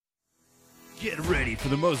Get ready for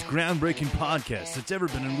the most groundbreaking podcast that's ever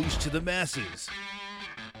been unleashed to the masses.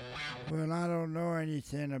 Well, I don't know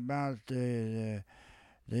anything about the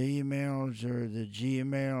emails or the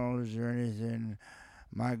Gmails or anything.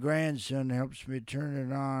 My grandson helps me turn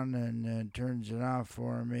it on and turns it off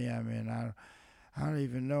for me. I mean, I don't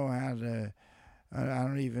even know how to. I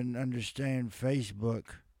don't even understand Facebook.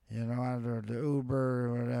 You know, or the Uber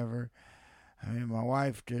or whatever. I mean, my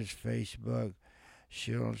wife does Facebook.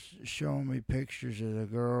 She'll show me pictures of the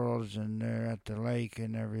girls and they're at the lake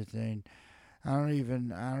and everything. I don't even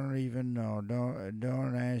know.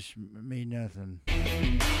 Don't ask me nothing.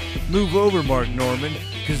 Move over, Mark Norman,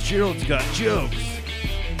 because Gerald's got jokes.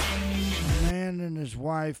 A man and his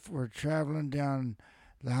wife were traveling down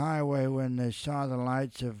the highway when they saw the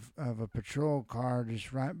lights of a patrol car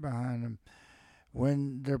just right behind them.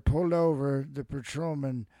 When they're pulled over, the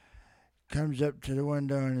patrolman comes up to the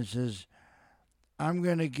window and he says, "I'm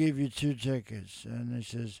going to give you 2 tickets." And he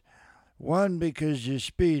says, "One because you're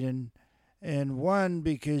speeding, and one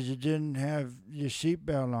because you didn't have your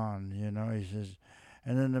seatbelt on," you know, he says.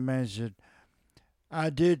 And then the man said, "I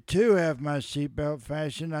did too have my seatbelt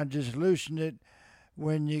fastened. I just loosened it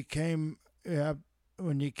when you came up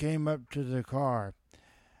to the car."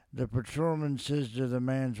 The patrolman says to the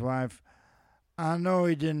man's wife, "I know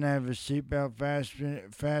he didn't have his seatbelt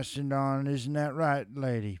fastened on. Isn't that right,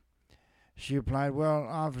 lady?" She replied, "Well,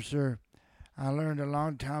 officer, I learned a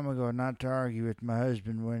long time ago not to argue with my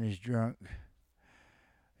husband when he's drunk.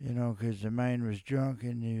 You know, 'cause the man was drunk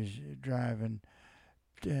and he was driving.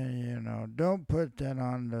 You know, don't put that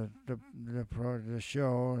on the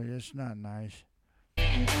show. It's not nice."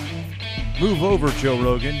 Move over, Joe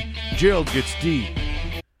Rogan. Gerald gets deep.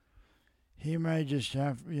 He may just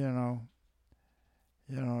have, there's,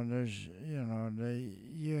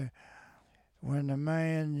 when the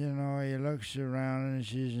man, he looks around and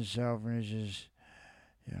he sees himself and he says,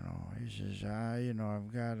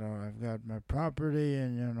 I've got my property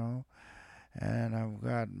and I've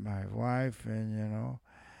got my wife and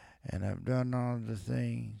I've done all the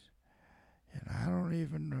things. And I don't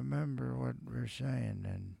even remember what we're saying.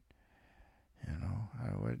 And,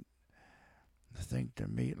 I would think the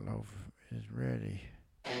meatloaf is ready.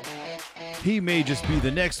 He may just be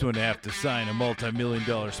the next one to have to sign a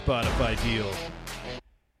multi-million-dollar Spotify deal.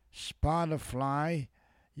 Spotify?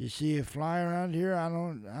 You see a fly around here? I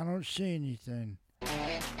don't see anything.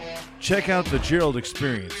 Check out the Gerald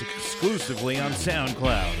Experience exclusively on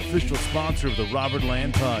SoundCloud, official sponsor of the Robert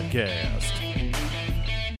Land Podcast.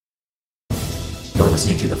 You're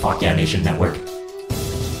listening to the Fuck Yeah Nation Network.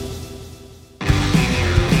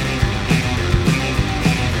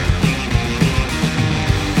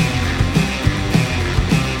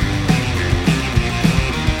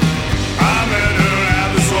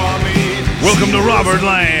 Welcome to Robert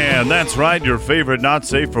Land. That's right, your favorite not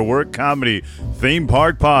safe for work comedy theme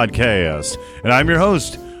park podcast. And I'm your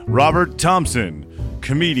host, Robert Thompson,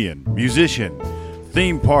 comedian, musician,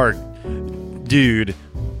 theme park dude.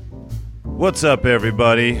 What's up,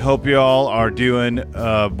 everybody? Hope you all are doing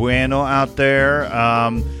bueno out there.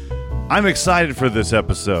 I'm excited for this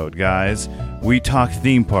episode, guys. We talk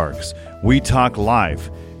theme parks. We talk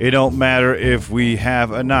life. It don't matter if we have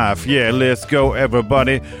a knife. Yeah, let's go,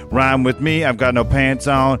 everybody. Rhyme with me. I've got no pants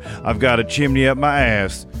on. I've got a chimney up my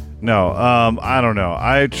ass. No, I don't know.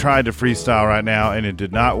 I tried to freestyle right now, and it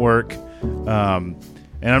did not work. And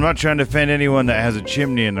I'm not trying to offend anyone that has a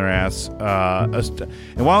chimney in their ass.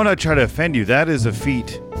 And why would I try to offend you? That is a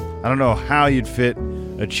feat. I don't know how you'd fit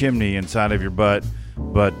a chimney inside of your butt,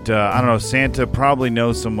 but I don't know. Santa probably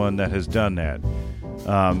knows someone that has done that.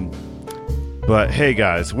 But hey,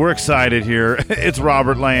 guys, we're excited here. It's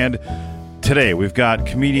Robert Land. Today, we've got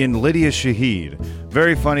comedian Lydia Shaheed.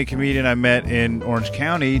 Very funny comedian I met in Orange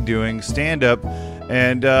County doing stand-up.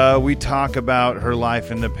 And we talk about her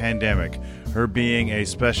life in the pandemic. Her being a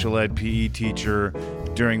special ed PE teacher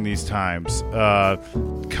during these times.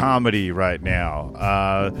 Comedy right now.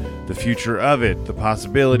 The future of it. The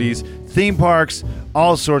possibilities. Theme parks.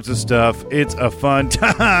 All sorts of stuff. It's a fun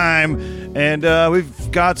time. And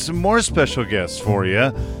we've got some more special guests for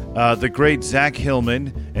you. The great Zach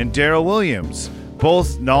Hillman and Daryl Williams.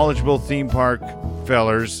 Both knowledgeable theme park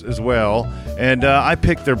fellers as well. And I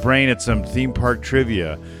picked their brain at some theme park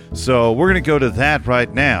trivia. So we're going to go to that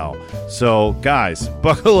right now. So, guys,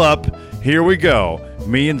 buckle up. Here we go.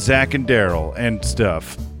 Me and Zach and Daryl and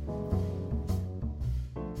stuff.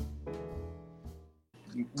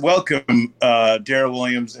 Welcome, Daryl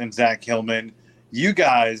Williams and Zach Hillman. You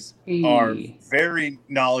guys are very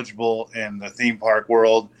knowledgeable in the theme park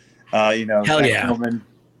world. Hell Zach yeah. Hillman.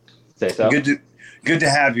 Say so. Good to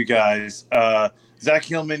have you guys. Zach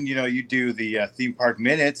Hillman, you do the theme park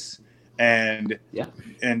minutes, and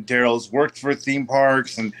Daryl's worked for theme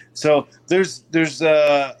parks, and so there's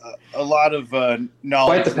a lot of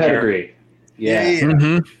knowledge. Quite the pedigree. Yeah.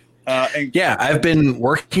 Mm-hmm. I've been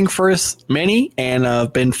working for many,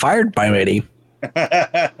 and been fired by many.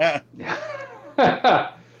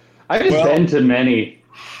 I've just been to many.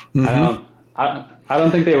 Mm-hmm. I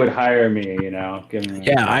don't think they would hire me,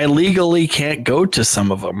 given I legally can't go to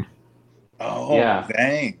some of them. Oh, yeah.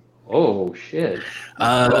 Dang. Oh, shit.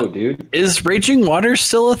 Dude. Is Raging Water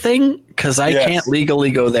still a thing? Because I can't legally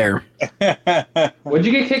go there. What'd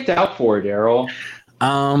you get kicked out for, Daryl?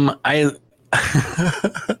 I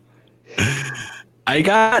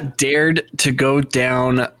got dared to go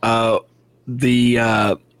down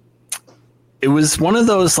it was one of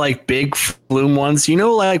those like big flume ones,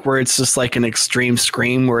 like where it's just like an extreme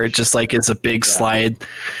scream where it just like is a big slide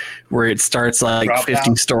where it starts like Drop 50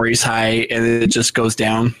 down. stories high and it just goes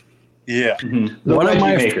down. Yeah. Mm-hmm. The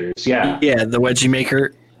wedgie makers, Yeah, the wedgie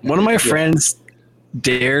maker. One of my friends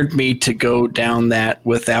dared me to go down that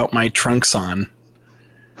without my trunks on.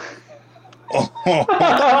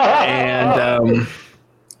 And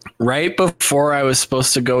right before I was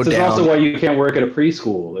supposed to go down. That's also why you can't work at a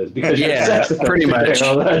preschool, is because you're sex offender. Pretty much.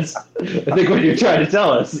 That's, I think, what you're trying to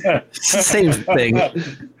tell us. It's the same thing.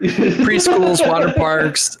 Preschools, water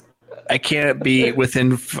parks. I can't be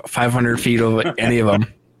within 500 feet of any of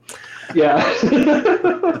them. Yeah.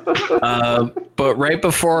 But right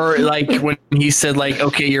before, like, when he said, like,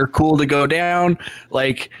 okay, you're cool to go down,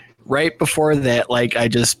 like, right before that, like, I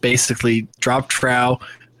just basically dropped trowel,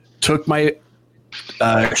 took my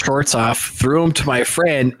shorts off, threw them to my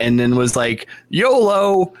friend, and then was like,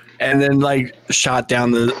 YOLO, and then, like, shot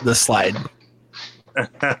down the slide.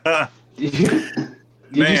 Did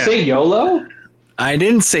you say YOLO? I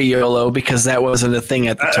didn't say YOLO because that wasn't a thing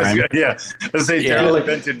at the time. Let's say Daryl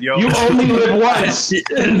invented YOLO. You only live once. You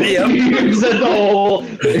said the whole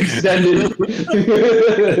extended.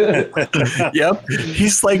 Yep.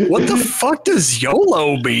 He's like, what the fuck does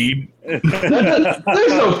YOLO mean? There's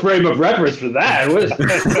no frame of reference for that.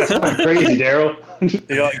 That's crazy, Daryl.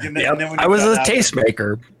 I was a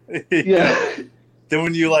tastemaker. Yeah. Then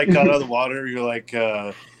when you like got out of the water, you're like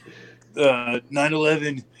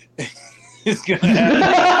 9/11 is gonna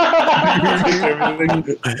happen.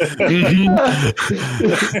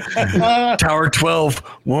 Tower 12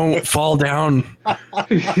 won't fall down. I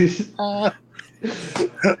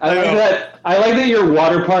like that you're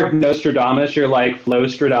water park Nostradamus. You're like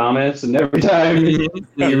Flowstradamus, and every time you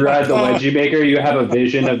ride the wedgie maker, you have a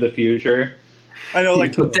vision of the future. I know,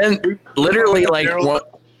 like, but then literally, like,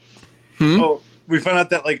 what? Oh, we found out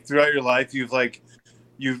that like throughout your life, you've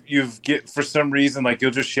get for some reason like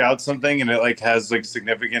you'll just shout something and it like has like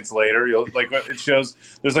significance later. You'll like it shows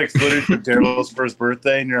there's like footage of Daryl's first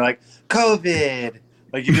birthday, and you're like COVID.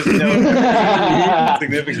 Like you just know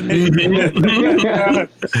significant.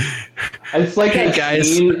 It's like hey, that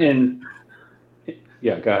guys. scene in.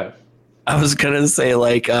 Yeah, go ahead. I was gonna say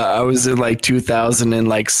like I was in like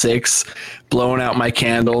 2006, blowing out my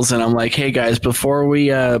candles, and I'm like, hey guys, before we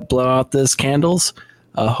blow out these candles,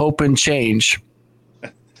 hope and change.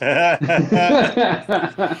 Dude,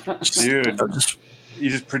 you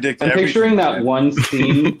just predict. I'm picturing that one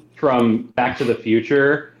scene from Back to the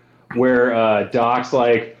Future where Doc's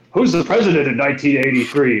like, who's the president in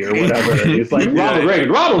 1983 or whatever? And he's like, Ronald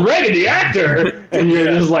Reagan, the actor. And you're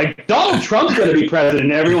just like, Donald Trump's going to be president.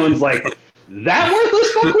 And everyone's like, that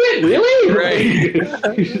worthless fuckwit? Really?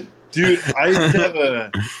 Right. Dude, I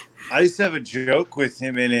used to have a joke with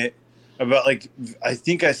him in it about like, I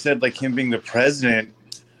think I said like him being the president.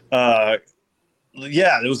 It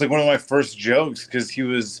was like one of my first jokes because he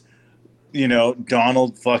was,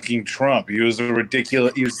 Donald fucking Trump. He was a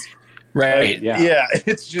ridiculous. He was right. Yeah.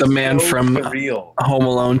 It's just the man so from surreal. Home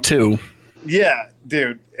Alone 2. Yeah,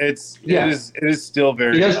 dude. It is still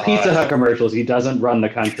very. He does Pizza Hut commercials. He doesn't run the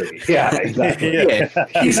country. Yeah, exactly. Yeah.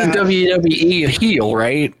 He's a WWE heel,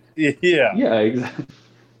 right? Yeah, exactly.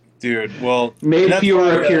 Dude, well, made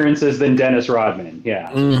fewer appearances than Dennis Rodman.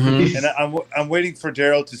 Yeah, mm-hmm. And I'm waiting for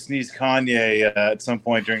Daryl to sneeze Kanye at some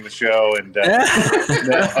point during the show, and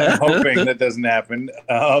I'm hoping that doesn't happen.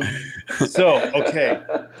 Okay,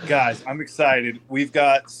 guys, I'm excited. We've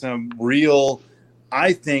got some real,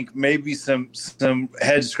 I think maybe some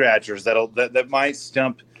head scratchers that might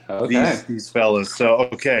stump these fellas. So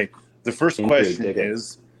okay, the first question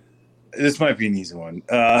is, this might be an easy one.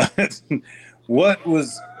 What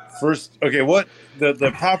was first, what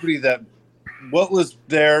the property what was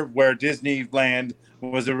there where Disneyland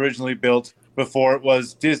was originally built before it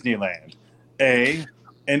was Disneyland? A,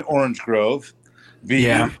 an orange grove. B,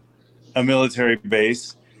 a military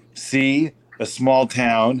base, C, a small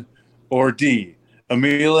town, or D,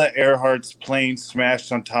 Amelia Earhart's plane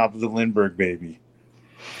smashed on top of the Lindbergh baby?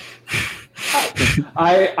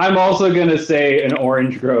 I'm also going to say an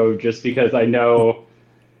Orange Grove just because I know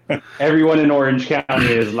everyone in Orange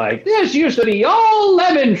County is like, this used to be all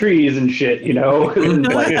lemon trees and shit, you know?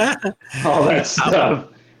 Like, all that stuff.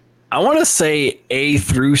 I want to say A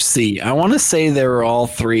through C. I want to say they were all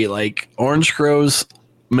three, like Orange Groves,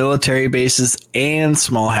 military bases, and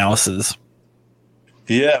small houses.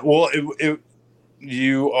 Yeah, well,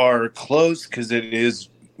 you are close because it is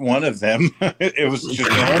one of them. It was just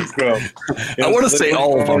Orange Grove. I want to say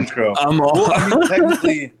all of them. I'm all. Well, I mean,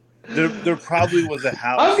 technically, there probably was a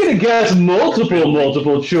house. I'm going to guess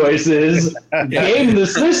multiple choices. Game the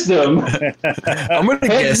system. I'm going to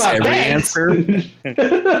guess every answer. Yeah,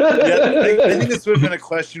 I think this would have been a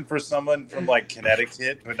question for someone from like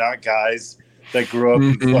Connecticut, but not guys that grew up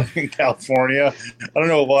in fucking California. I don't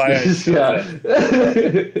know why. Yeah.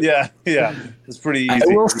 It's pretty easy. I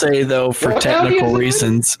will say though, for technical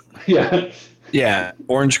reasons, Yeah.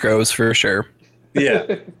 Orange Groves for sure.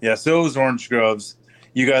 Yeah. So it was Orange Groves.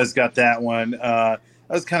 You guys got that one. I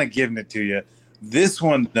was kind of giving it to you. This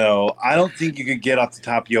one, though, I don't think you could get off the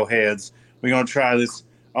top of your heads. We're going to try this.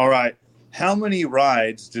 All right. How many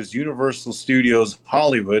rides does Universal Studios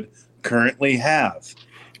Hollywood currently have?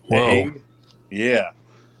 Whoa. A,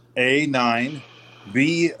 9,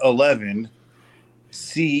 B, 11,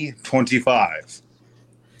 C, 25.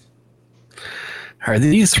 Are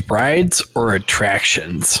these rides or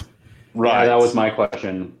attractions? Right. Yeah, that was my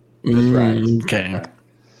question. Right. Okay.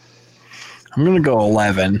 I'm going to go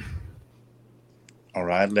 11. All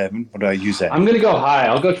right, 11. What do I use that? I'm going to go high.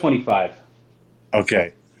 I'll go 25.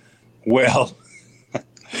 Okay. Well,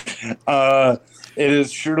 it is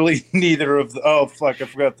surely neither of the... Oh, fuck. I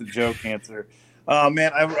forgot the joke answer.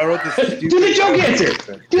 Man, I wrote this... Do the joke answer!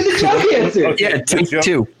 Do the joke answer! Okay, Yeah,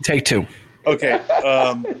 take two. Okay.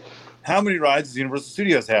 How many rides does Universal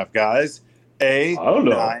Studios have, guys? A, I don't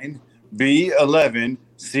know. 9, B, 11,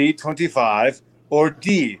 C, 25, or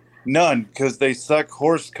D, none, because they suck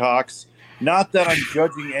horse cocks. Not that I'm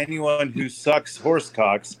judging anyone who sucks horse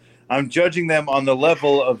cocks. I'm judging them on the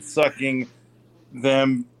level of sucking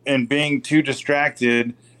them and being too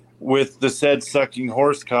distracted with the said sucking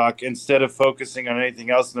horse cock instead of focusing on anything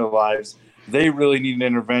else in their lives. They really need an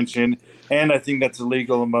intervention, and I think that's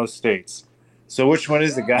illegal in most states. So which one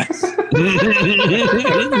is it, guys?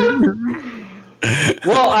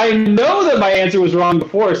 Well, I know that my answer was wrong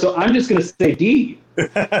before, so I'm just going to say D.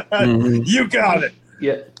 You got it.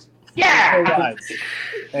 Yeah. All right.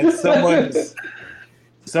 And someone.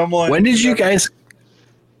 When did you guys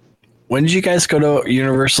go to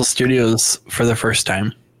Universal Studios for the first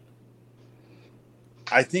time?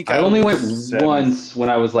 I think I only went 7. once when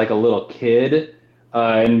I was like a little kid,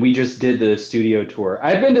 and we just did the studio tour.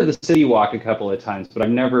 I've been to the City Walk a couple of times, but I've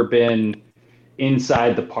never been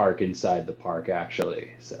inside the park,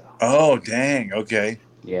 actually. So. Oh, dang. Okay.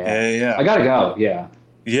 Yeah. I gotta go. Yeah.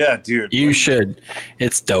 Yeah, dude. You should.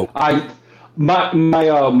 It's dope. My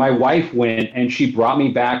wife went and she brought me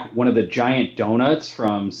back one of the giant donuts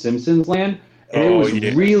from Simpsons Land, and it was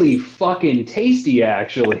really fucking tasty.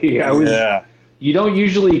 Actually, You don't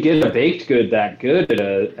usually get a baked good that good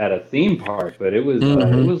at a theme park, but it was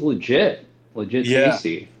legit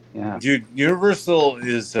tasty. Yeah, dude. Universal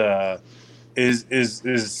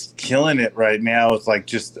is killing it right now. It's like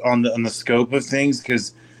just on the scope of things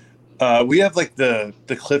because we have like the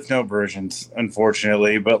Cliff Note versions,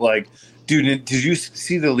 unfortunately. But like, dude, did you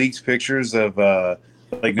see the leaked pictures of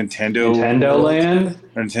like Nintendo Land?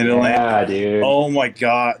 Nintendo Land? Yeah, dude. Oh my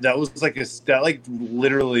god, that was like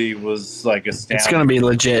literally was like a stamp. It's gonna be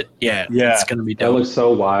legit. Yeah. It's gonna be That dope. looks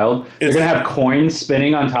so wild. They're gonna have coins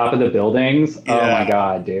spinning on top of the buildings. Yeah. Oh my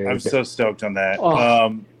god, dude! I'm so stoked on that.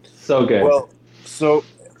 Oh, so good. Well, so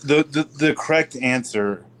the correct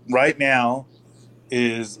answer right now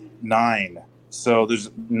is 9. So there's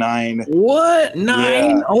 9. What?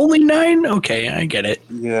 9? Yeah. Only 9? Okay, I get it.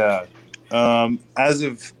 Yeah.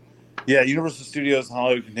 Universal Studios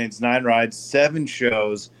Hollywood contains 9 rides, 7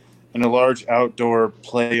 shows, and a large outdoor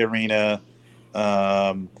play arena.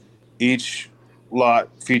 Each lot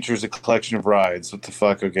features a collection of rides. What the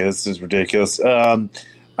fuck? Okay, this is ridiculous. I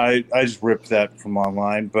just ripped that from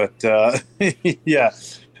online, but yeah.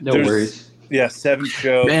 No worries. Yeah, 7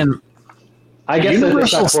 shows. Man, I guess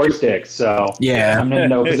Universal that's not horse sticks, so yeah. I'm in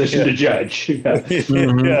no position to judge.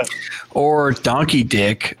 Yeah. Or Donkey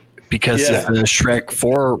Dick because of the Shrek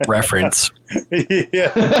 4 reference.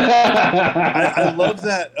 Yeah. I love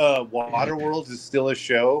that Waterworld is still a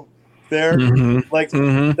show there. Like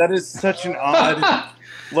that is such an odd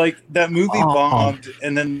like that movie Oh. bombed,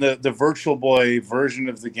 and then the Virtual Boy version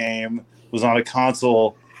of the game was on a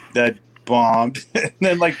console that bombed, and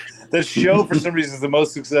then like the show for some reason is the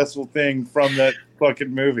most successful thing from that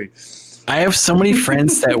fucking movie. I have so many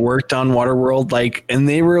friends that worked on Waterworld, like, and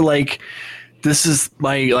they were like, "This is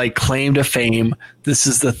my like claim to fame. This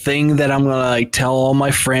is the thing that I'm gonna like tell all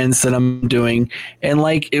my friends that I'm doing." And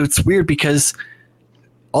like, it's weird because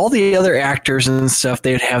all the other actors and stuff,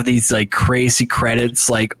 they'd have these like crazy credits,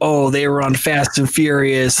 like, "Oh, they were on Fast and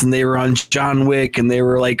Furious, and they were on John Wick, and they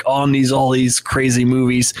were like on all these crazy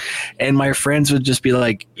movies." And my friends would just be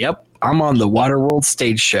like, "Yep, I'm on the Waterworld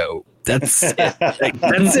stage show." That's it. Like,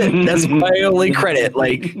 that's it. That's my only credit.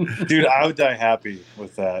 Like, Dude, I would die happy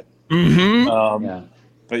with that. mhm.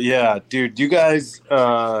 But yeah, dude, you guys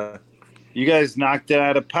knocked it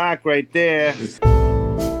out of the park right there.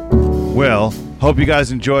 Well, hope you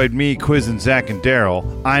guys enjoyed me quizzing Zach and Daryl.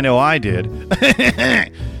 I know I did.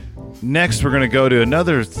 Next, we're going to go to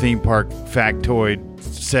another theme park factoid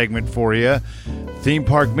segment for you. Theme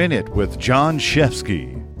Park Minute with John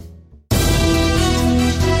Shefsky.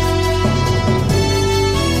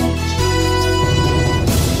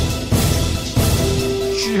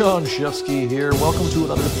 John Shefsky here. Welcome to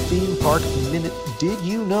another Theme Park Minute. Did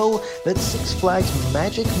you know that Six Flags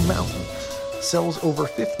Magic Mountain sells over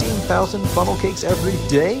 15,000 funnel cakes every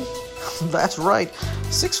day? That's right.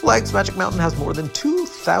 Six Flags Magic Mountain has more than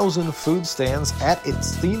 2,000 food stands at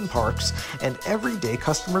its theme parks, and every day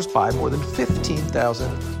customers buy more than 15,000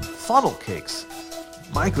 funnel cakes.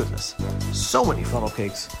 My goodness, so many funnel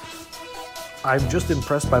cakes. I'm just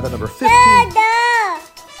impressed by the number 15.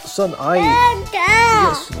 Son,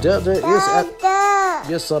 yes,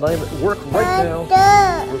 yes, son, I'm at work right now,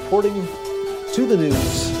 reporting to the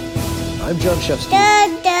news. I'm John Shefsky.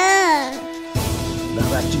 Now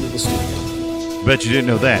back to you in the studio. Bet you didn't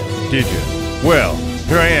know that, did you? Well,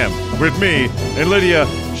 here I am with me and Lydia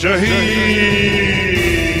Shaheen.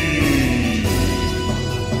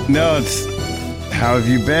 Notes, how have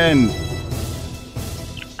you been?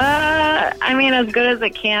 I mean, as good as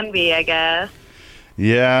it can be, I guess.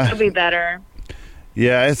 Yeah. It'll be better.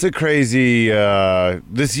 Yeah, it's a crazy,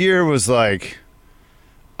 this year was like,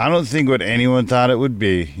 I don't think what anyone thought it would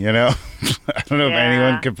be, you know? I don't know if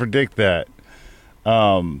anyone could predict that.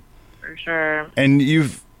 For sure. And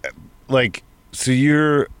you've, like, so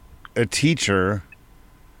you're a teacher,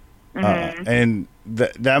 and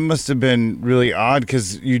that must have been really odd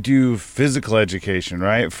because you do physical education,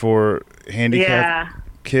 right, for handicapped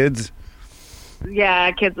kids?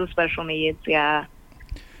 Yeah, kids with special needs, yeah.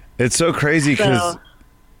 It's so crazy because,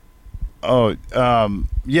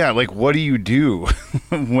 like, what do you do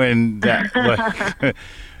when that, like,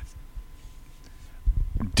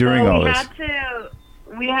 during all this?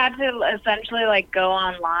 We had to essentially, like, go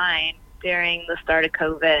online during the start of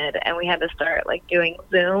COVID, and we had to start, like, doing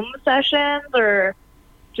Zoom sessions or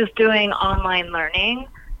just doing online learning.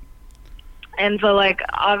 And so, like,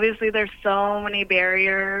 obviously there's so many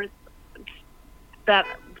barriers that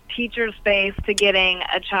teachers face to getting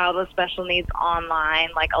a child with special needs online.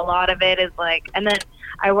 Like, a lot of it is like, and then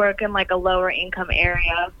I work in like a lower income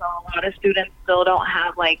area, so a lot of students still don't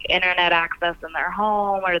have like internet access in their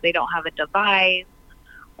home, or they don't have a device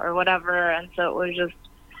or whatever. And so it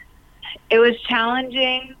was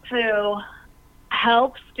challenging to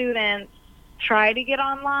help students try to get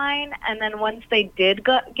online, and then once they did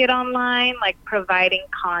get online, like providing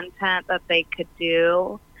content that they could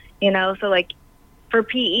do, you know. So like for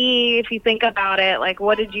PE, if you think about it, like,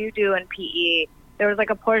 what did you do in PE? There was like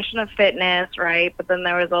a portion of fitness, right? But then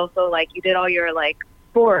there was also like, you did all your like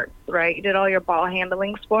sports, right? You did all your ball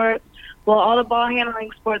handling sports. Well, all the ball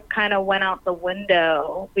handling sports kind of went out the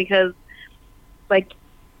window because, like,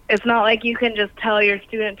 it's not like you can just tell your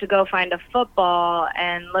student to go find a football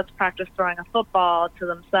and let's practice throwing a football to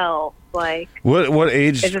themselves. Like, what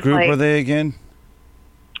age group were they again?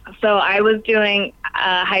 So I was doing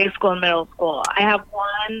high school and middle school. I had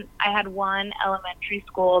one elementary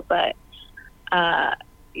school, but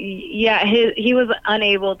he was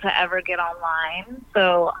unable to ever get online.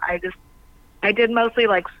 So I did mostly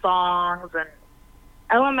like songs, and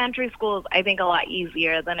elementary school is, I think, a lot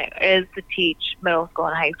easier than it is to teach middle school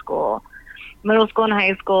and high school. Middle school and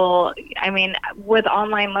high school, I mean, with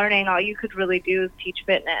online learning, all you could really do is teach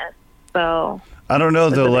fitness. So I don't know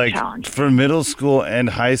though, like for middle school and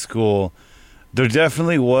high school, there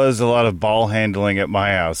definitely was a lot of ball handling at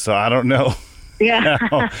my house. So I don't know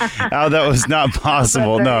how that was not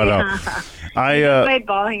possible. No. I made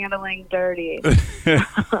ball handling dirty.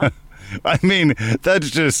 I mean, that's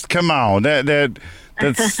just, come on. That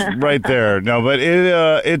That's right there. No, but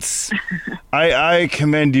it's. I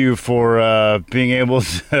commend you for being able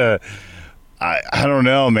to. I don't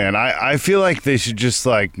know, man. I feel like they should just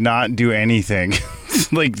like not do anything,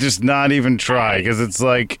 like just not even try, because it's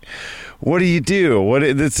like, what do you do?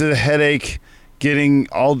 It's a headache getting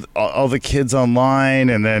all the kids online,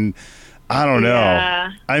 and then I don't know.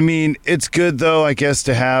 Yeah. I mean, it's good though, I guess,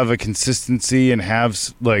 to have a consistency and have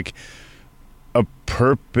like a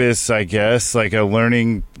purpose, I guess, like a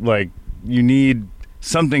learning, like you need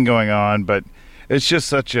something going on, but it's just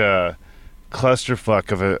such a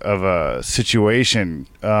clusterfuck of a situation.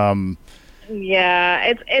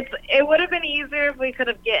 Yeah, it would have been easier if we could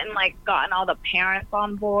have gotten all the parents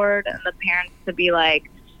on board, and the parents to be like,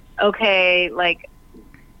 okay, like,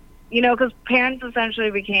 you know, because parents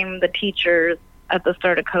essentially became the teachers at the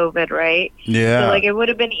start of COVID, right? Yeah. So like it would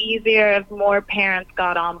have been easier if more parents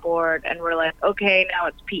got on board and were like, okay, now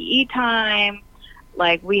it's PE time.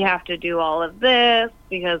 Like we have to do all of this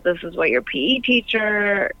because this is what your PE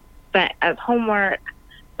teacher sent as homework.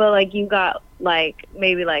 But like you got like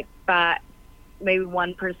maybe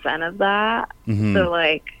 1% of that. Mhm. So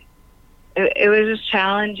like it was just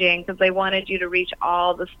challenging because they wanted you to reach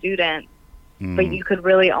all the students. But you could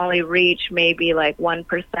really only reach maybe like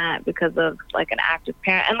 1% because of like an active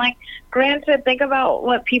parent. And like, granted, think about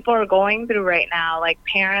what people are going through right now. Like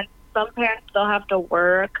some parents still have to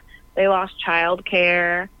work. They lost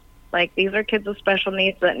childcare. Like these are kids with special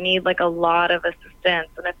needs that need like a lot of assistance.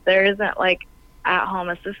 And if there isn't like at-home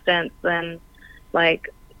assistance, then like,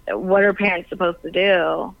 what are parents supposed to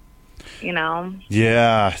do? You know?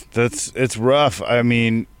 Yeah, it's rough. I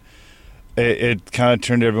mean, it kind of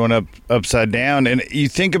turned everyone upside down. And you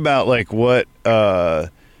think about like how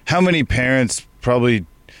many parents probably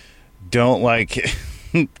don't like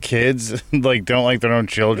kids, like don't like their own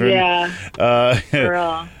children. Yeah. For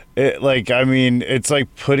real. I mean, it's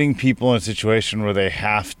like putting people in a situation where they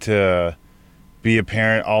have to be a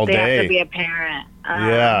parent all day. They have to be a parent.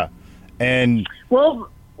 Yeah. And well,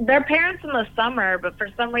 they're parents in the summer, but for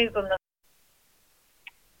some reason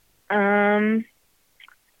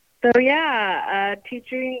So yeah,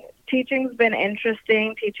 teaching's been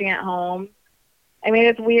interesting. Teaching at home. I mean,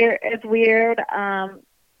 it's weird. It's weird.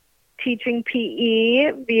 Teaching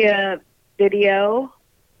PE via video,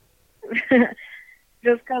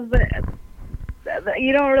 just because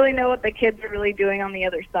you don't really know what the kids are really doing on the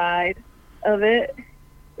other side of it.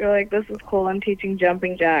 You're like, this is cool. I'm teaching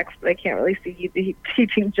jumping jacks, but I can't really see you doing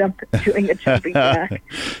a jumping jack.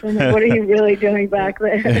 I'm like, what are you really doing back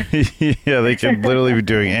there? Yeah, they could literally be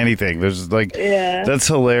doing anything. There's like, yeah, that's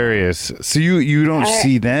hilarious. So you don't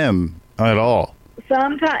see them at all.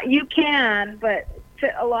 Sometimes you can, but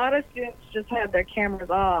a lot of students just have their cameras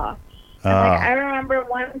off. And like, I remember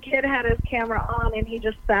one kid had his camera on and he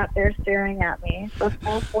just sat there staring at me for a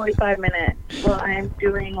full 45 minutes while I'm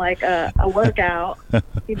doing like a workout.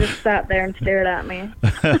 He just sat there and stared at me.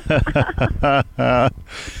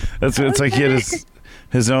 It's like he had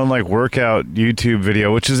his own like workout YouTube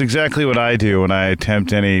video, which is exactly what I do when I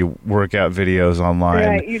attempt any workout videos online.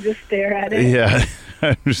 Right, you just stare at it. Yeah.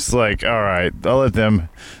 I'm just like, all right, I'll let them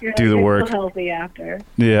do the work. Feel healthy after.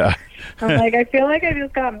 Yeah. I'm like, I feel like I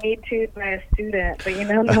just got Me Too'd by a student, but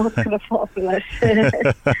no one's gonna fall for that shit.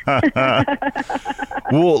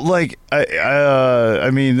 Well, like, I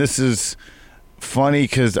mean, this is funny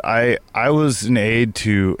because I was an aide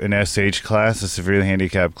to an SH class, a severely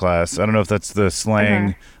handicapped class. I don't know if that's the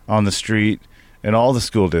slang on the street in all the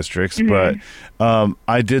school districts, but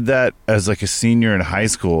I did that as like a senior in high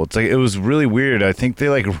school. It's like, it was really weird. I think they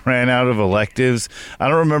like ran out of electives. I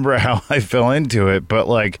don't remember how I fell into it, but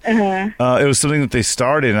like it was something that they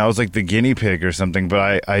started and I was like the guinea pig or something,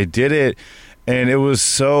 but I did it and it was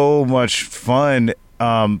so much fun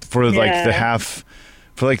for like the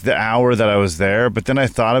hour that I was there. But then I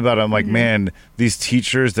thought about it, I'm like, man, these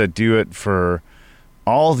teachers that do it for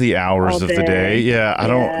all the hours of the day, I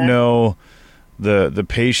don't know the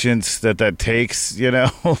patience that takes,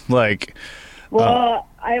 like. Well,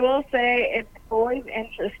 I will say it's always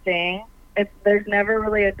interesting. There's never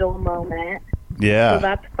really a dull moment. Yeah. So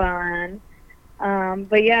that's fun.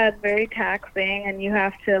 But yeah, it's very taxing, and you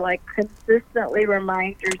have to like consistently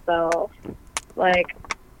remind yourself. Like,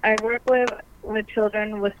 I work with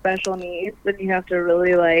children with special needs, and you have to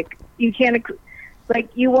really you can't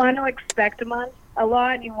you want to expect them a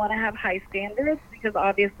lot, and you want to have high standards because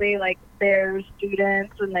obviously they're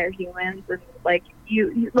students and they're humans, and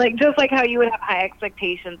you just like how you would have high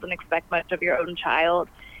expectations and expect much of your own child.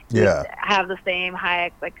 Yeah. You have the same high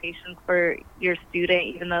expectations for your student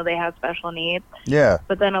even though they have special needs. Yeah.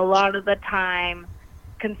 But then a lot of the time,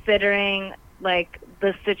 considering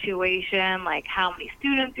the situation, like how many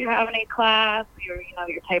students you have in a class, your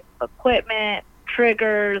type of equipment,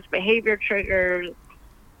 triggers, behavior triggers,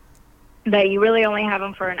 that you really only have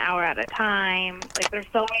them for an hour at a time. Like, there's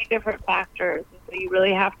so many different factors, and so you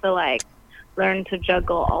really have to like learn to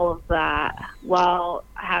juggle all of that while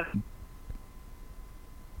having.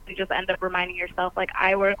 You just end up reminding yourself, like,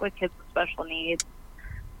 I work with kids with special needs.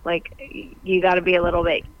 Like, you got to be a little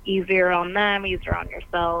bit easier on them, easier on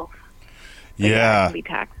yourself. Yeah. It can be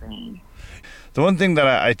taxing. The one thing that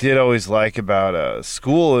I did always like about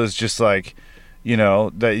school is just like,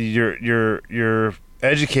 that you're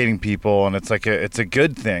educating people, and it's a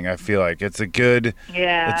good thing. I feel like it's a good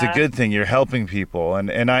thing. You're helping people,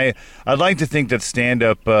 and I'd like to think that stand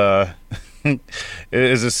up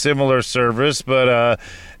is a similar service, but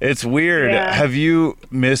it's weird. Yeah. Have you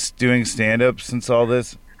missed doing stand up since all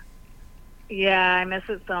this? Yeah, I miss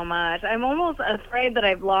it so much. I'm almost afraid that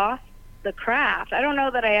I've lost the craft. I don't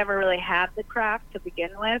know that I ever really had the craft to begin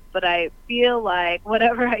with, but I feel like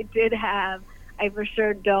whatever I did have, I for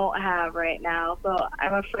sure don't have right now. So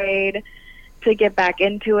I'm afraid to get back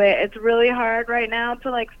into it. It's really hard right now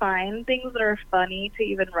to like find things that are funny to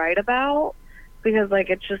even write about, because like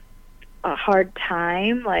it's just a hard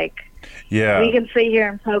time. Like, yeah, we can sit here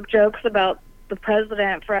and poke jokes about the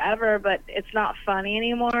president forever, but it's not funny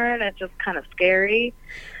anymore, and it's just kind of scary.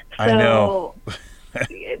 So, I know.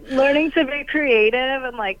 learning to be creative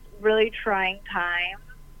and like really trying time.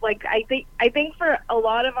 Like, I think for a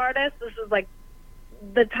lot of artists, this is like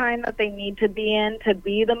the time that they need to be in to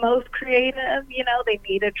be the most creative. They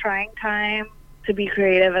need a trying time to be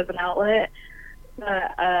creative as an outlet.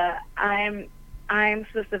 But I'm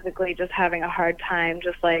specifically just having a hard time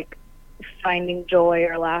just like finding joy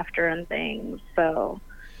or laughter in things. So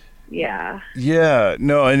yeah.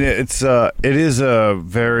 No, and it is a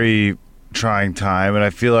very trying time, and I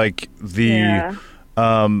feel like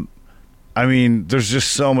I mean, there's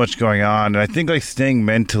just so much going on, and I think like staying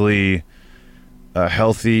mentally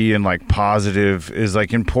healthy and like positive is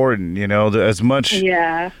like important. As much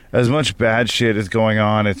bad shit is going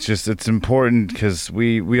on, it's important because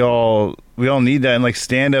we all need that. And like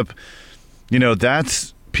stand up,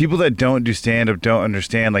 that's people that don't do stand up don't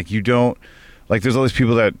understand. Like, you don't, like, there's all these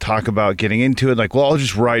people that talk about getting into it, like, well, I'll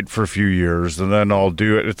just write for a few years and then I'll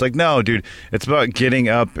do it. It's like, no, dude, it's about getting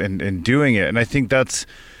up and doing it. And I think that's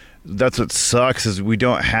what sucks, is we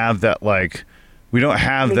don't have that, like, we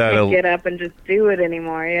can't get up and just do it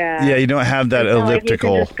anymore. Yeah, you don't have that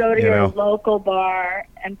elliptical. Like, you can just go to your local bar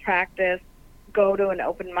and practice, go to an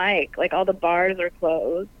open mic. Like, all the bars are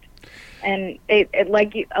closed. And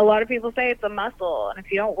a lot of people say it's a muscle, and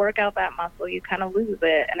if you don't work out that muscle, you kind of lose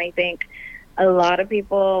it. And I think a lot of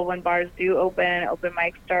people, when bars do open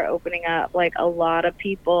mics start opening up, like, a lot of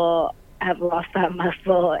people have lost that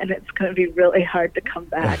muscle, and it's going to be really hard to come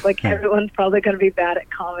back. Like, everyone's probably going to be bad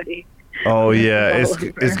at comedy. Oh yeah, it's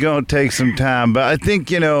going to take some time, but I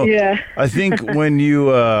think I think when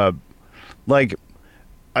you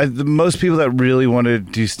most people that really want to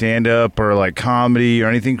do stand up or like comedy or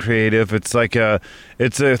anything creative, it's a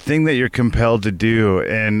thing that you're compelled to do,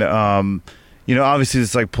 and obviously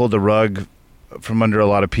it's like pulled the rug from under a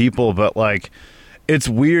lot of people, but like it's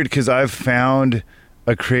weird because I've found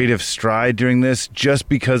a creative stride during this just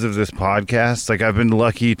because of this podcast. Like, I've been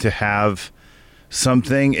lucky to have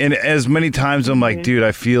something, and as many times I'm like, dude,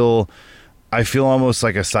 I feel almost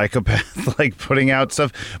like a psychopath like putting out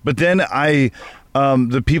stuff, but then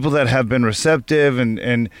the people that have been receptive,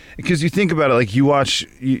 and because you think about it, like, you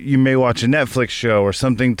may watch a Netflix show or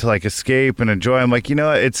something to like escape and enjoy. I'm like,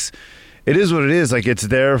 it is what it is. Like, it's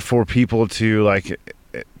there for people to like,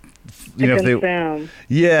 if they,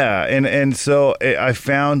 and so I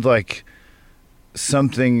found like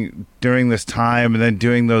something during this time, and then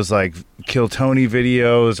doing those like Kill Tony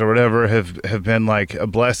videos or whatever have been like a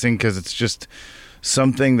blessing, because it's just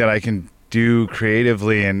something that I can do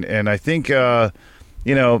creatively, and I think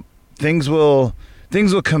things will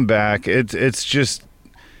come back. It's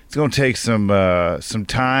going to take some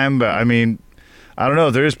time, but I mean, I don't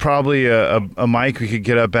know. There's probably a mic we could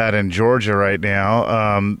get up at in Georgia right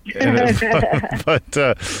now,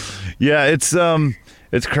 but yeah,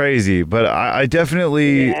 it's crazy. But I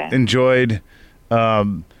definitely enjoyed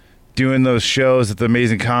doing those shows at the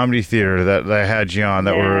Amazing Comedy Theater that I had you on,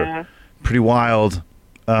 that were pretty wild.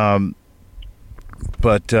 But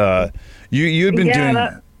you had been doing.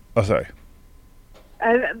 Sorry.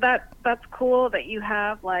 That's cool that you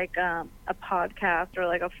have like a podcast or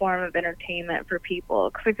like a form of entertainment for people.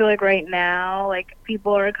 Because I feel like right now, like,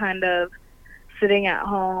 people are kind of sitting at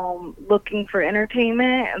home looking for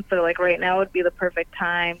entertainment, and so like right now would be the perfect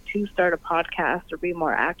time to start a podcast or be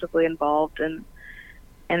more actively involved in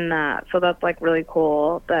in that. So that's like really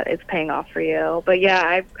cool that it's paying off for you. But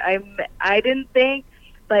yeah, I didn't think,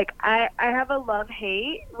 like, I have a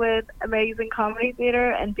love-hate with Amazing Comedy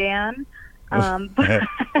Theater and Dan. But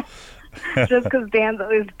just because Dan's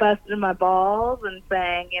always busting my balls and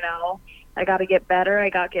saying, you know, I got to get better, I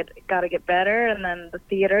got to get better, and then the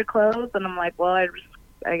theater closed, and I'm like, well,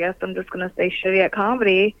 I guess I'm just gonna stay shitty at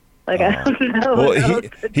comedy. Like, I don't know. Well,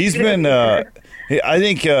 he's been. I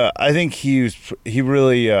think he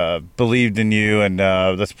really believed in you, and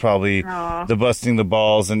that's probably the busting the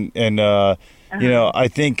balls, and you know, I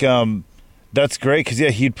think that's great because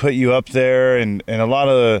he'd put you up there, and a lot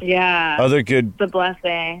of other good. The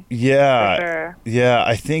blessing. Yeah, for sure. Yeah,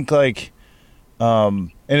 I think like.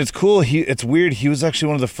 And it's cool. It's weird. He was actually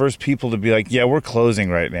one of the first people to be like, "Yeah, we're closing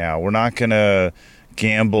right now. We're not gonna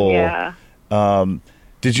gamble." Yeah.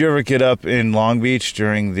 Did you ever get up in Long Beach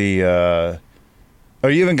during the? Oh,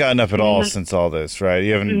 you haven't gotten up at all since all this, right?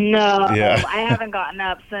 You haven't. No, Yeah. I haven't gotten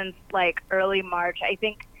up since like early March. I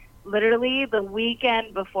think literally the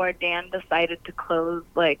weekend before Dan decided to close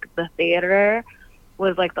like the theater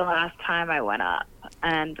was like the last time I went up,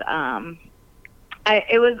 and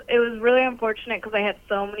it was really unfortunate because I had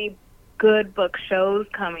so many good book shows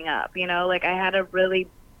coming up. You know, like I had a really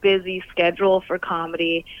busy schedule for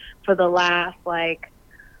comedy for the last like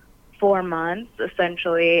 4 months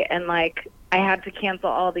essentially, and like I had to cancel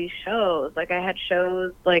all these shows. Like I had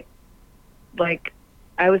shows like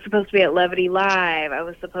I was supposed to be at Levity Live. I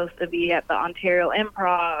was supposed to be at the Ontario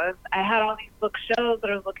Improv. I had all these book shows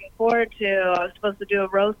that I was looking forward to. I was supposed to do a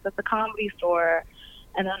roast at the Comedy Store.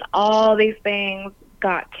 And then all these things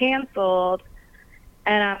got canceled,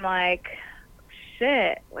 and I'm like,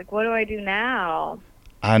 shit, like, what do I do now?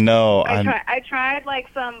 I know. I tried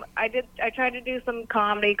to do some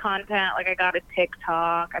comedy content. Like I got a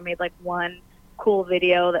TikTok. I made like one cool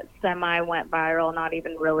video that semi went viral, not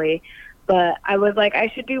even really. But I was like, I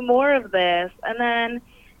should do more of this. And then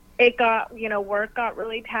it got, you know, work got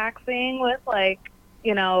really taxing with like,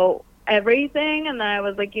 you know, everything, and then I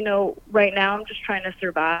was like, you know, right now I'm just trying to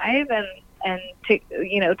survive, and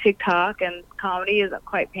you know, TikTok and comedy isn't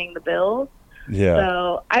quite paying the bills. Yeah.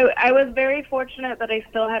 So I was very fortunate that I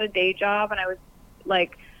still had a day job, and I was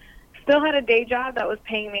like, still had a day job that was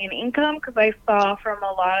paying me an income, because I saw from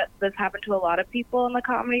this happened to a lot of people in the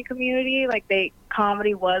comedy community. Like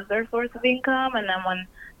comedy was their source of income, and then when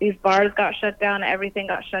these bars got shut down, everything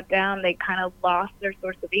got shut down, they kind of lost their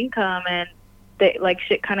source of income, and they, like,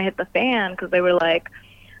 shit kind of hit the fan because they were like,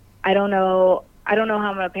 I don't know how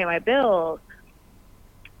I'm going to pay my bills.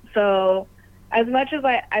 So as much as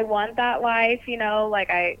I want that life, you know, like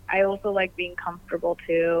I also like being comfortable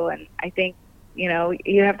too. And I think, you know,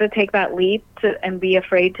 you have to take that leap and be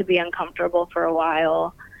afraid to be uncomfortable for a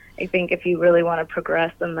while. I think if you really want to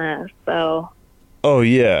progress in this. So. Oh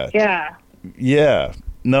yeah. Yeah. Yeah.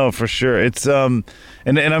 No, for sure. It's and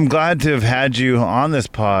I'm glad to have had you on this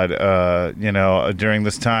pod. You know, during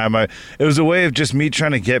this time, it was a way of just me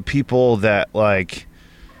trying to get people that, like,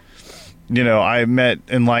 you know, I met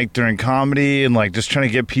and liked during comedy, and like just trying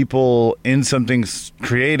to get people in something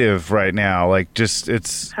creative right now. Like, just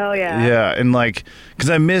it's hell yeah, yeah, and like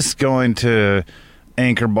because I miss going to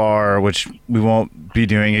Anchor Bar, which we won't be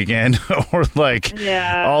doing again, or like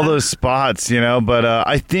all those spots, you know. But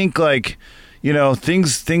I think like. You know,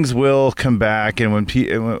 things will come back, and when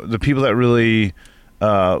the people that really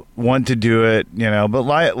want to do it, you know, but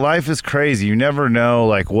life is crazy. You never know,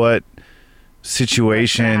 like, what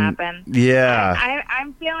situation. Yeah.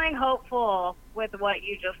 I'm feeling hopeful with what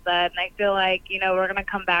you just said, and I feel like, you know, we're going to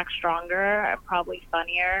come back stronger and probably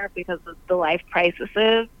funnier because of the life crises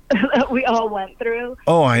that we all went through.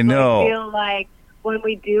 Oh, I know. I feel like when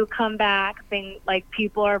we do come back,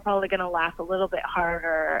 people are probably going to laugh a little bit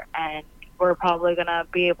harder, and we're probably going to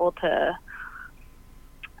be able to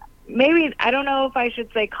maybe, I don't know if I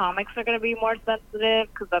should say comics are going to be more sensitive,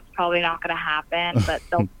 because that's probably not going to happen, but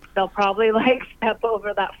they'll probably like step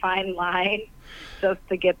over that fine line just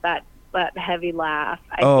to get that heavy laugh.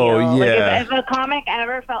 I feel. Yeah. Like if a comic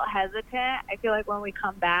ever felt hesitant, I feel like when we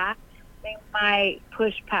come back, they might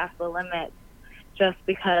push past the limits just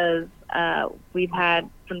because we've had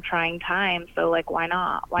some trying times. So like, why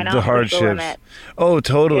not? Why not the hardships? Oh,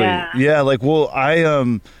 totally. Yeah. Like, well,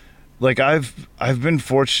 like I've been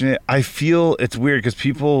fortunate. I feel it's weird because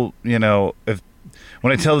people, you know,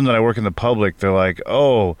 when I tell them that I work in the public, they're like,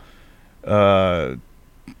 oh,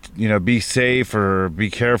 you know, be safe or be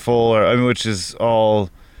careful, or I mean, which is all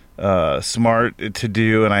smart to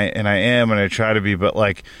do, and I am, and I try to be, but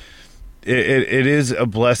like it is a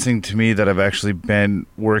blessing to me that I've actually been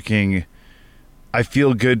working I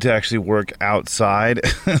feel good to actually work outside.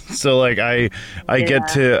 So like I get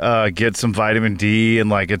to get some vitamin D, and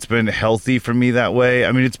like it's been healthy for me that way.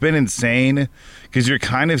 I mean, it's been insane because you're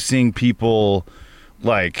kind of seeing people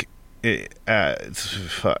like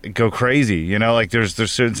go crazy, you know, like there's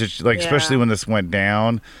certain especially when this went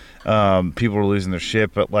down, people were losing their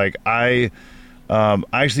shit. But like I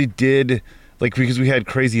actually did, like, because we had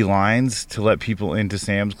crazy lines to let people into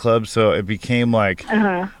Sam's Club, so it became like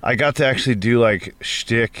I got to actually do like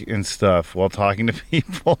shtick and stuff while talking to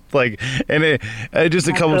people, like, and it just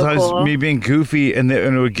a couple times cool. Me being goofy, and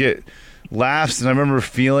it would get laughs, and I remember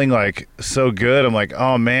feeling like so good. I'm like,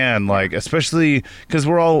 oh man, like, especially because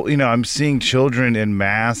we're all, you know, I'm seeing children in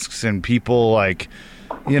masks and people like,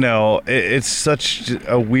 you know, it's such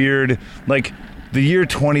a weird, like, the year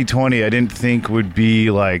 2020 I didn't think would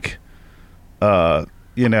be like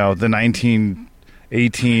you know, the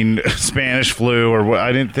 1918 Spanish flu, or what.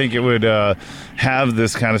 I didn't think it would have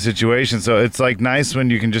this kind of situation. So it's like nice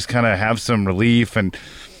when you can just kind of have some relief, and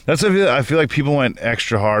that's what I feel like people went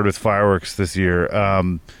extra hard with fireworks this year.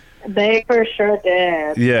 They for sure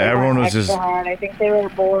did. Yeah, everyone was extra just hard. I think they were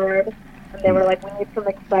bored, and they were like, we need some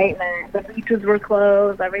excitement. The beaches were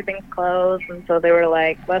closed, everything's closed, and so they were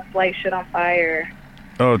like, let's light shit on fire.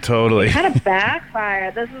 Oh, totally. It kind of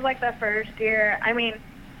backfired. This is like the first year. I mean,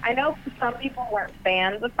 I know some people weren't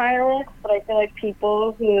fans of fireworks, but I feel like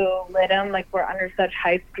people who lit them like were under such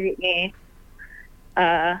high scrutiny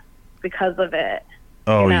because of it.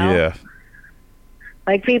 Oh, you know? Yeah.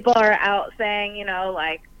 Like, people are out saying, you know,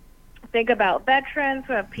 like, think about veterans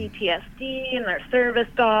who have PTSD and their service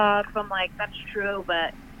dogs. I'm like, that's true,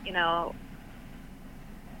 but, you know,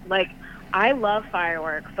 like, I love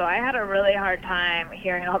fireworks, so I had a really hard time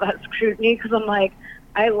hearing all that scrutiny, because I'm like,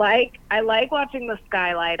 I like watching the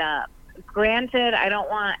sky light up. Granted, I don't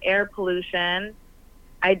want air pollution.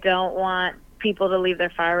 I don't want people to leave their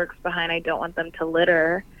fireworks behind. I don't want them to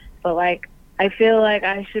litter. But, like, I feel like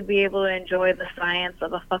I should be able to enjoy the science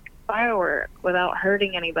of a fucking firework without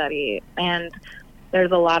hurting anybody. And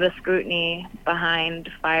there's a lot of scrutiny behind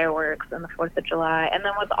fireworks on the 4th of July. And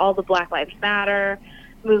then with all the Black Lives Matter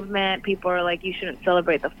movement, people are like, you shouldn't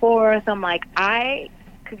celebrate the 4th. I'm like, I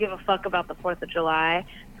could give a fuck about the 4th of July,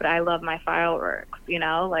 but I love my fireworks, you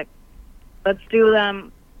know? Like, let's do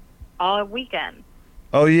them all weekend.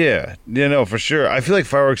 Oh, yeah. Yeah, no, for sure. I feel like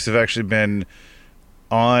fireworks have actually been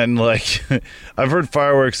on, like, I've heard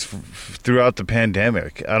fireworks throughout the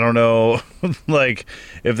pandemic. I don't know, like,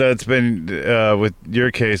 if that's been with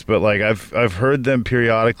your case, but, like, I've heard them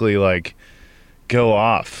periodically, like, go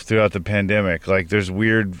off throughout the pandemic. Like, there's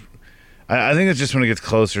weird, I think it's just when it gets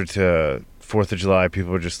closer to 4th of July,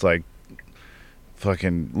 people are just like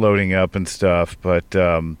fucking loading up and stuff. But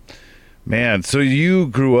man, so you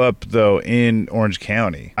grew up though in Orange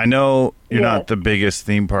County. I know you're not the biggest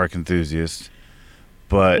theme park enthusiast,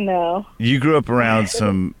 but no, you grew up around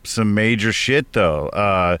some major shit though.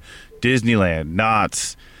 Disneyland,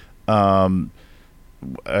 Knott's, you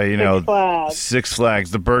know, Six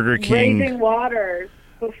Flags, the Burger King, Raging Waters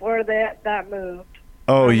before that moved.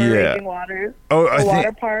 Oh, Remember yeah. Raging Waters, the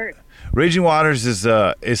water park. Raging Waters is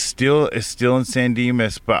still in San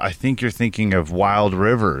Dimas, but I think you're thinking of Wild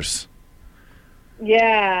Rivers.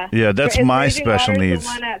 Yeah. Yeah, that's my Raging special Waters needs. The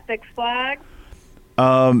one at Six Flags?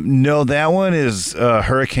 No, that one is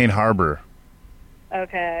Hurricane Harbor.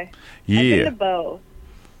 Okay. Yeah. I've been to both.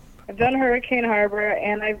 I've done Hurricane Harbor,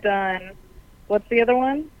 and I've done, what's the other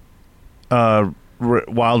one?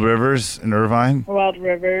 Wild Rivers in Irvine. Wild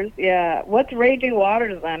Rivers, yeah. What's Raging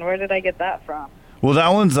Waters then? Where did I get that from? Well, that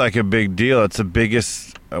one's like a big deal. It's the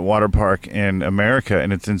biggest water park in America,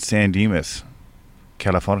 and it's in San Dimas,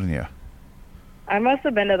 California. I must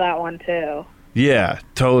have been to that one too. Yeah,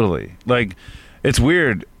 totally. Like, it's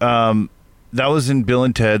weird. That was in Bill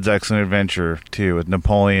and Ted's Excellent Adventure too, with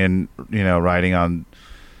Napoleon, you know, riding on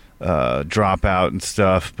Dropout and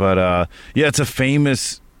stuff. But yeah, it's a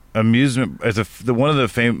famous amusement. It's one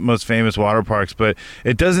of the most famous water parks, but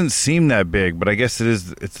it doesn't seem that big. But I guess it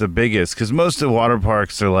is. It's the biggest because most of the water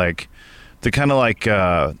parks are like they're kind of like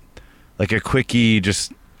a quickie,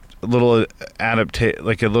 just a little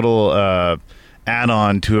like a little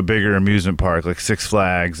add-on to a bigger amusement park like Six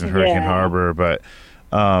Flags and Hurricane Harbor. But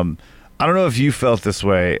I don't know if you felt this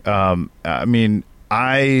way. I mean,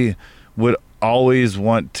 I would always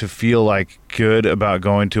want to feel like good about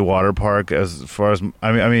going to a water park. As far as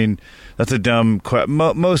I mean that's a dumb question.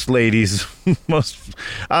 Most ladies,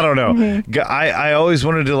 I don't know. Mm-hmm. I always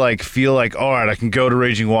wanted to like feel like, all right, I can go to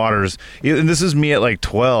Raging Waters. And this is me at like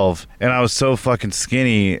 12, and I was so fucking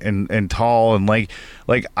skinny and tall, and like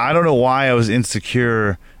I don't know why I was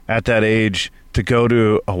insecure at that age to go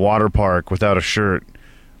to a water park without a shirt.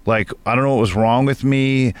 Like, I don't know what was wrong with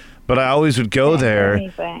me, but I always would go there,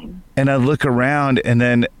 Anything. and I'd look around, and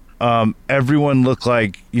then everyone looked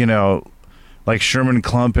like, you know, like Sherman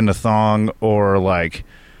Klump in a thong, or like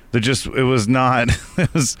it was not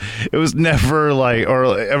it was never like,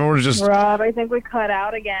 or everyone was just. Rob, I think we cut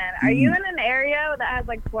out again. Are you in an area that has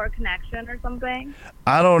like poor connection or something?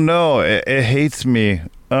 I don't know. It hates me.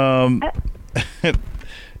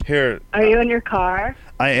 Here. Are you in your car?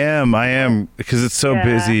 I am because it's so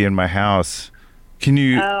busy in my house. Can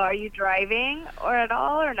you? Oh, are you driving or at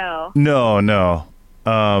all or no? No.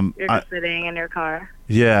 You're just sitting in your car.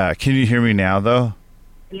 Yeah. Can you hear me now though?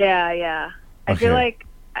 Yeah. I Okay. feel like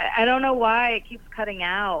I don't know why it keeps cutting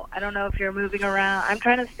out. I don't know if you're moving around. I'm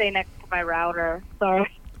trying to stay next to my router. Sorry.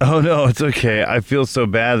 Oh no, it's okay. I feel so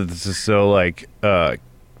bad that this is so like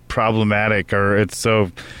problematic, or it's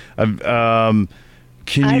so.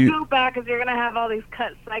 Can I you? feel bad because you're gonna have all these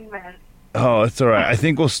cut segments. Oh, it's all right. I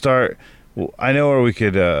think we'll start. I know where we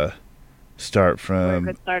could start from.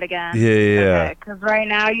 We could start again. Yeah. Because right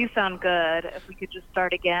now you sound good. If we could just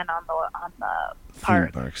start again on the Theme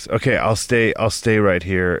part. parks. Okay, I'll stay right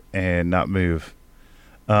here and not move.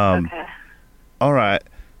 Okay. All right.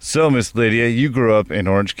 So, Miss Lydia, you grew up in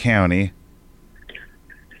Orange County,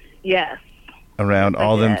 Yes. around Yes, I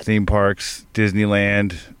all them did. theme parks,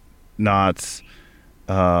 Disneyland, Knott's,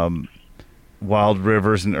 Wild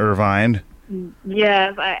Rivers, and Irvine.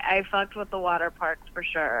 Yes, I fucked with the water parks for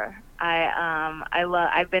sure.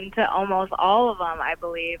 I've been to almost all of them. I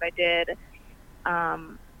believe I did.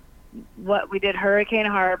 We did Hurricane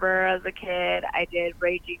Harbor as a kid. I did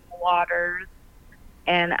Raging Waters,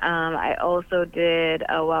 and I also did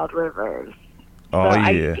Wild Rivers. Oh So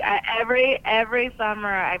yeah. every summer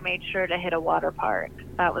I made sure to hit a water park.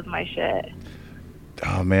 That was my shit.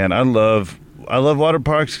 Oh man, I love water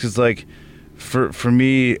parks because like for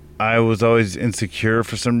me, I was always insecure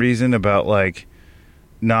for some reason about like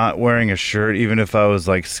not wearing a shirt, even if I was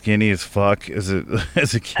like skinny as fuck as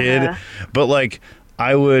a kid. Uh-huh. But like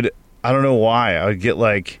I don't know why I would get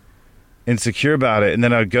like insecure about it, and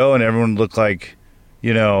then I'd go and everyone looked like,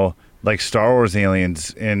 you know, like Star Wars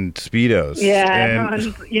aliens in Speedos. Yeah, And,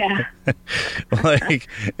 everyone's, yeah. like,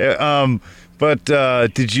 but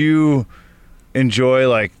did you enjoy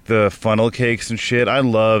like the funnel cakes and shit? I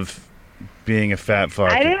love being a fat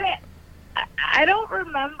fuck. I don't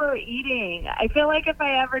remember eating. I feel like if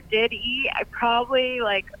I ever did eat, I probably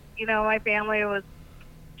my family was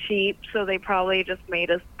cheap, so they probably just made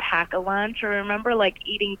us pack a lunch. I remember like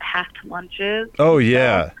eating packed lunches. Oh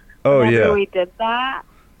yeah. Oh Whenever yeah. we did that.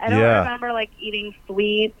 I don't Yeah. remember like eating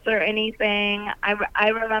sweets or anything. I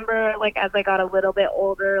remember like as I got a little bit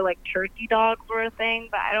older, like turkey dogs were a thing,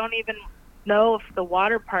 but I don't even know if the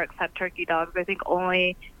water parks had turkey dogs. I think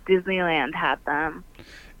only Disneyland had them.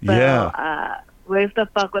 So, Yeah. we used to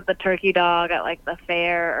fuck with the turkey dog at like the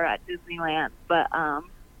fair or at Disneyland. But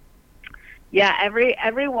yeah,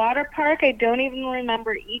 every water park I don't even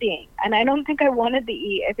remember eating, and I don't think I wanted to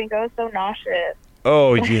eat. I think I was so nauseous.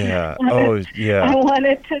 Oh yeah. Oh I yeah.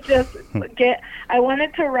 wanted to just I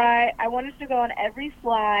wanted to ride, I wanted to go on every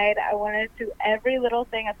slide, I wanted to every little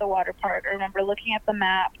thing at the water park. I remember looking at the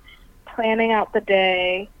map, planning out the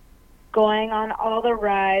day, going on all the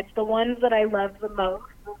rides. The ones that I loved the most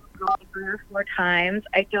was going 3 or 4 times.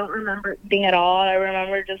 I don't remember eating at all. I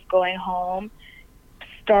remember just going home,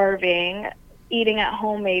 starving, eating at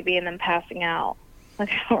home maybe, and then passing out.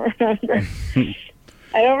 Like, I don't remember.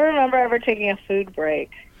 I don't remember ever taking a food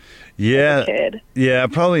break as Yeah. a kid. Yeah,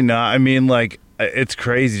 probably not. I mean, like, it's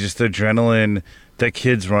crazy just the adrenaline that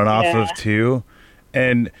kids run off Yeah. of too.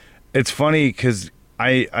 And it's funny because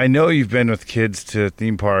I know you've been with kids to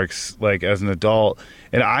theme parks like as an adult,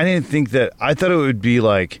 and I didn't think that. I thought it would be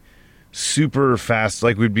like super fast,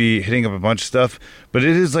 like we'd be hitting up a bunch of stuff, but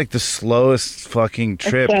it is like the slowest fucking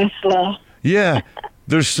trip. It's so slow. Yeah.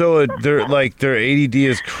 They're like their ADD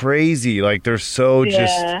is crazy. Like they're so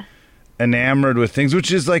just Yeah. enamored with things,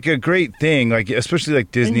 which is like a great thing, like especially like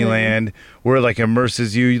Disneyland where it like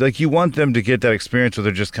immerses you. Like you want them to get that experience where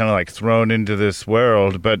they're just kind of like thrown into this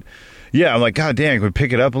world. But yeah, I'm like, God damn, can we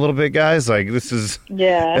pick it up a little bit, guys? Like this is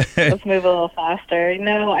Yeah, let's move a little faster.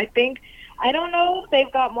 No, I don't know if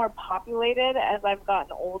they've got more populated as I've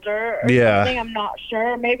gotten older or Yeah. something. I'm not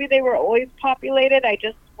sure. Maybe they were always populated. I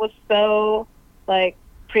just was so like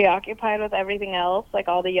preoccupied with everything else, like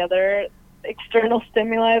all the other external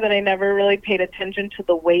stimuli, that I never really paid attention to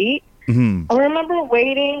the wait. Mhm. I remember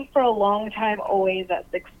waiting for a long time always at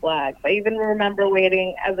Six Flags. I even remember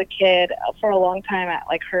waiting as a kid for a long time at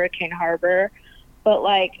like Hurricane Harbor, but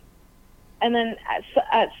like, and then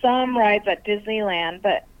at some rides at Disneyland.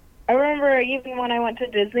 But I remember even when I went to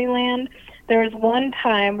Disneyland, there was one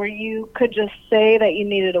time where you could just say that you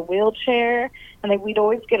needed a wheelchair, and like we'd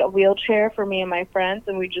always get a wheelchair for me and my friends,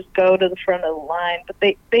 and we'd just go to the front of the line. But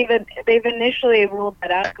they've initially ruled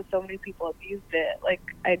that out because so many people abused it, like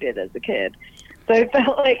I did as a kid. So I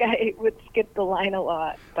felt like I would skip the line a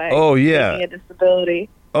lot by taking a disability.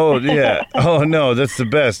 Oh yeah. Oh no, that's the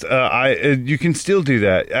best. You can still do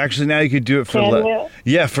that. Actually, now you could do it for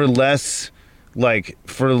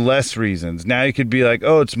for less reasons. Now you could be like,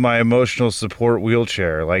 oh, it's my emotional support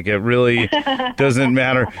wheelchair. Like it really doesn't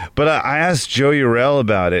matter. But I asked Joe Urell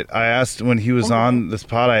about it. I asked when he was on this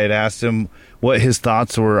pod. I had asked him what his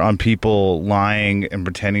thoughts were on people lying and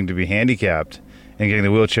pretending to be handicapped and getting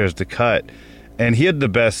the wheelchairs to cut. And he had the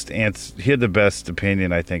best answer. He had the best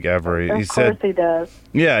opinion, I think, ever. He said he does.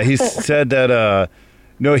 Yeah, he said that.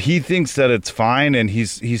 No, he thinks that it's fine, and he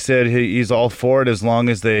said he's all for it as long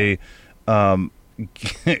as they,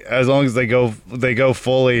 as long as they go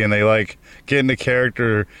fully and they like get into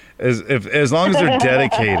character. As long as they're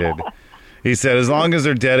dedicated. He said as long as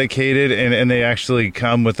they're dedicated and they actually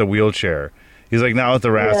come with a wheelchair. He's like, not with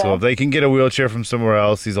the rascal. Yeah. If they can get a wheelchair from somewhere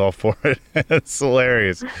else, he's all for it. It's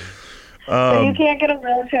hilarious. So you can't get a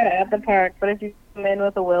wheelchair at the park, but if you come in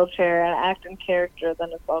with a wheelchair and act in character, then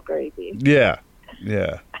it's all gravy. Yeah.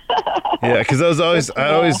 Because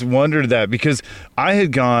I always wondered that because I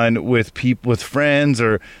had gone with friends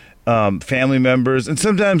or family members, and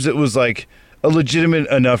sometimes it was like a legitimate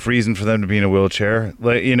enough reason for them to be in a wheelchair,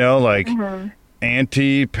 like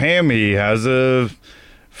Auntie Pammy has a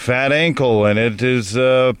fat ankle and it is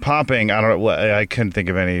popping. I don't know. I couldn't think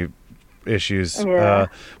of any issues,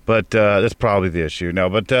 but that's probably the issue. No,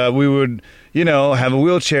 but we would, have a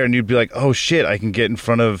wheelchair, and you'd be like, "Oh shit, I can get in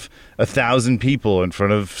front of 1,000 people in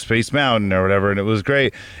front of Space Mountain or whatever," and it was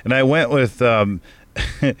great. And I went with an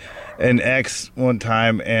ex one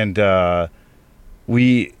time, and it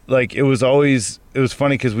was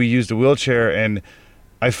funny because we used a wheelchair, and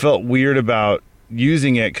I felt weird about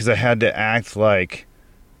using it because I had to act like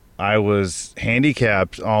I was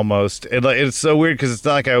handicapped almost. It's so weird because it's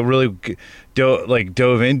not like I really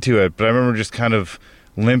dove into it, but I remember just kind of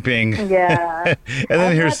limping. Yeah. And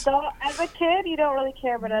then as a kid, you don't really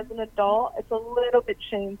care, but as an adult, it's a little bit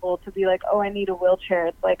shameful to be like, oh, I need a wheelchair.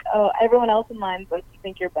 It's like, oh, everyone else in line's like, you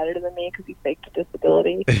think you're better than me because you faked a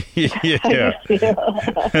disability. Yeah.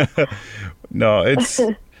 No, it's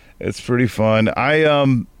pretty fun. I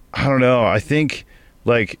don't know. I think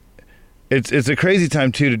It's a crazy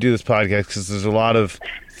time, too, to do this podcast because there's a lot of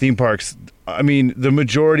theme parks. I mean, the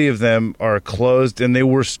majority of them are closed, and they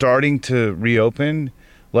were starting to reopen.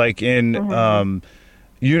 Like in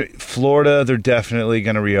Florida, they're definitely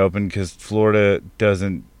going to reopen because Florida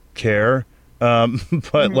doesn't care.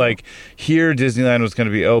 But like here, Disneyland was going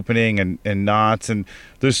to be opening and Knott's. And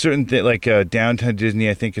there's certain things like Downtown Disney,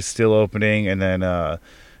 I think, is still opening. And then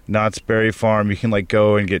Knott's Berry Farm, you can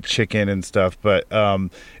go and get chicken and stuff. But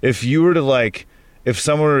if you were to if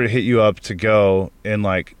someone were to hit you up to go in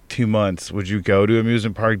 2 months, would you go to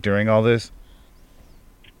amusement park during all this?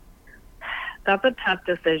 That's a tough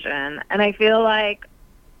decision. And I feel like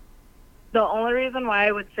the only reason why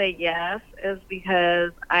I would say yes is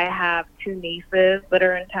because I have 2 nieces that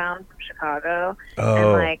are in town from Chicago.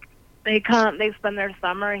 Oh. And they spend their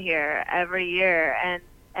summer here every year.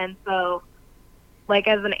 And so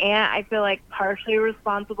as an aunt, I feel partially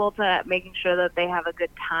responsible to making sure that they have a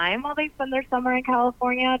good time while they spend their summer in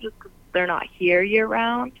California, just because they're not here year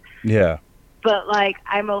round. Yeah. But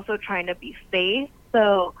I'm also trying to be safe.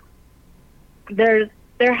 So there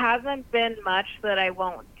hasn't been much that I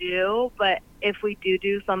won't do. But if we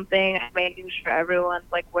do something, I'm making sure everyone's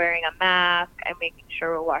wearing a mask. I'm making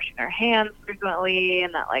sure we're washing our hands frequently,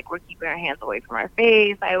 and that we're keeping our hands away from our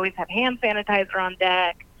face. I always have hand sanitizer on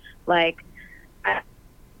deck.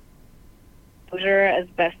 As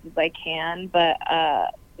best as I can, but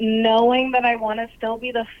knowing that I want to still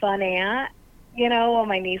be the fun aunt, while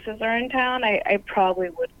my nieces are in town, I probably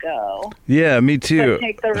would go. Yeah, me too. But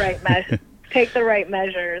take the right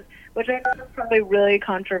measures, which I know is probably really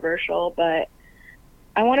controversial, but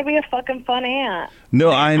I want to be a fucking fun aunt.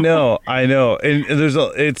 No, I know, and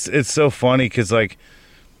it's so funny because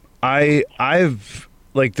I've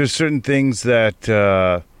there's certain things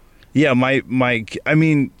that I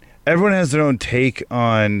mean, everyone has their own take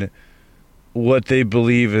on what they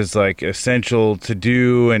believe is essential to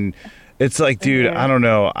do, and it's dude, I don't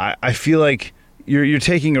know. I feel like you're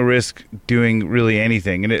taking a risk doing really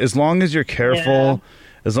anything, and as long as you're careful,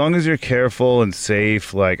 and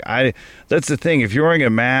safe, that's the thing. If you're wearing a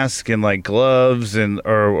mask and gloves and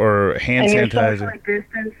or hand sanitizer, social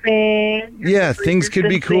distancing, things could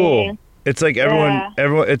be cool. It's like everyone.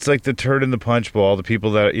 It's like the turd in the punch bowl. The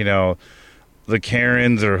people that the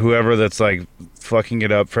Karens or whoever that's like fucking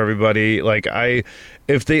it up for everybody. Like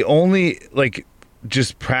if they only like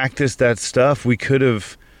just practiced that stuff, we could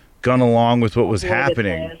have gone along with what was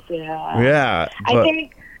happening. Yeah.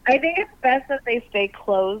 I think it's best that they stay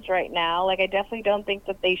closed right now. Like, I definitely don't think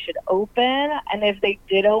that they should open. And if they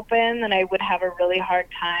did open, then I would have a really hard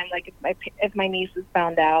time. Like, if my nieces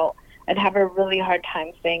found out, I'd have a really hard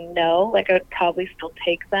time saying no. Like, I would probably still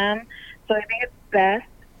take them. So I think it's best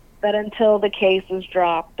that until the case is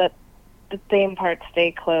dropped, that the theme parks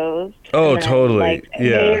stay closed. Oh, then, totally. Like,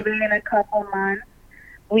 yeah. Maybe in a couple months,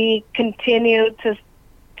 we continue to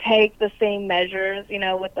take the same measures,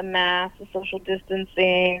 with the mask, the social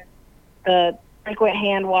distancing, the frequent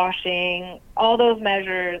hand washing, all those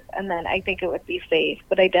measures, and then I think it would be safe.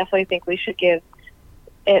 But I definitely think we should give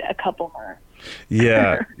it a couple months.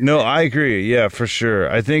 Yeah. No, I agree. Yeah, for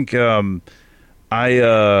sure. I think I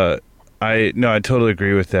totally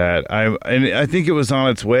agree with that. I think it was on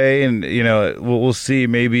its way, and we'll see.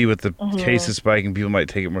 Maybe with the cases spiking, people might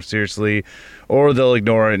take it more seriously, or they'll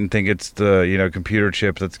ignore it and think it's the computer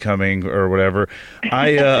chip that's coming or whatever.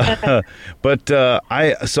 I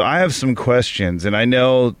have some questions, and I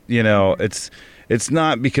know it's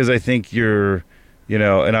not because I think you're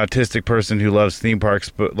an autistic person who loves theme parks,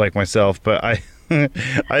 but like myself. But I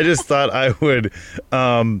I just thought I would.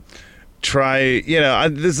 Try,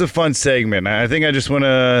 this is a fun segment. I think I just want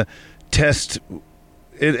to test.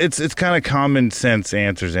 It's kind of common sense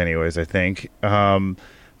answers, anyways. I think,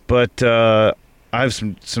 but I have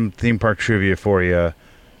some theme park trivia for you,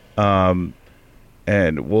 and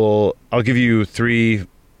I'll give you 3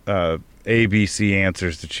 A, B, C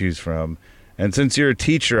answers to choose from. And since you're a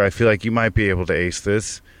teacher, I feel like you might be able to ace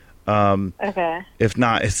this. Okay. If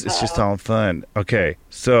not, it's just all fun. Okay,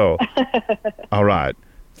 so all right.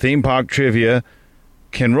 Theme park trivia.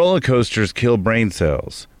 Can roller coasters kill brain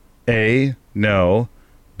cells? A, no.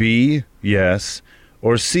 B, yes.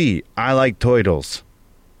 Or C, I like toidles.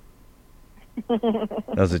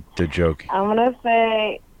 That was a joke. I'm going to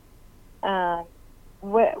say,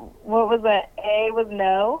 what was that? A was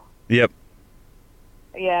no? Yep.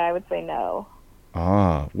 Yeah, I would say no.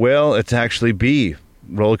 Well, it's actually B.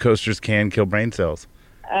 Roller coasters can kill brain cells.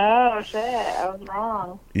 Oh, shit. I was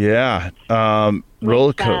wrong. Yeah.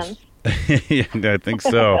 Roller coasters. Yeah, I think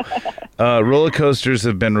so. Roller coasters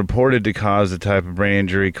have been reported to cause a type of brain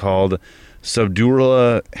injury called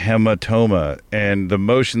subdural hematoma, and the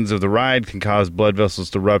motions of the ride can cause blood vessels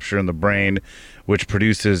to rupture in the brain, which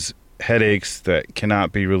produces headaches that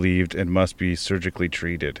cannot be relieved and must be surgically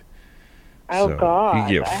treated. Oh, so God.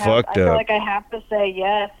 You get fucked up. I feel like I have to say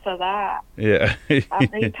yes to that. Yeah.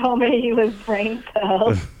 After you told me he was brain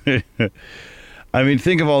cells. I mean,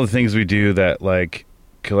 think of all the things we do that, like,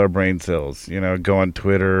 kill our brain cells. Go on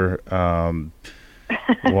Twitter. I don't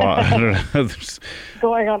know.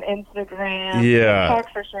 Going on Instagram. Yeah.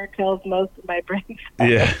 TikTok for sure kills most of my brain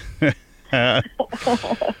cells. Yeah.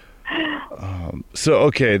 So,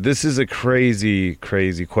 okay, this is a crazy,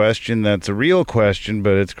 crazy question. That's a real question,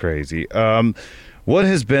 but it's crazy. What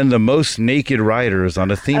has been the most naked riders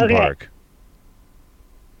on a theme park?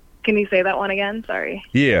 Can you say that one again? Sorry.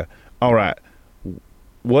 Yeah. All right.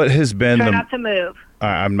 What has been Try not to move.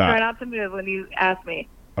 I'm not. Try not to move when you ask me.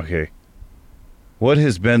 Okay. What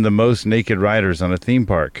has been the most naked riders on a theme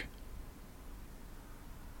park?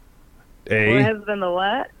 A. What has been the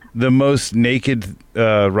what? The most naked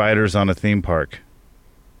riders on a theme park.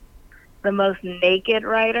 The most naked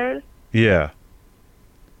riders? Yeah.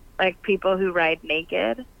 Like people who ride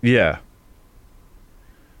naked? Yeah.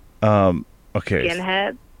 Okay.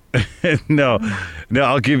 Skinheads? No.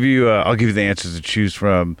 I'll give you the answers to choose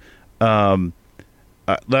from. That'd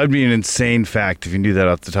be an insane fact if you knew that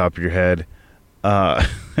off the top of your head.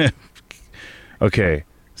 Okay,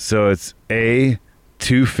 so it's A,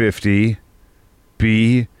 250,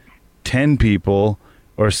 B, 10 people,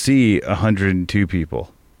 or C, 102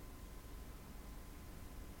 people.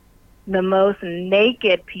 The most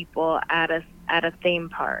naked people at a theme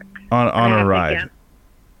park. On a ride.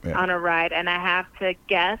 Yeah. On a ride, and I have to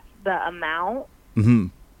guess the amount, the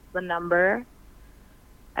number,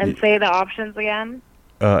 and say the options again.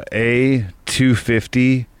 A,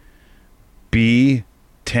 250, B,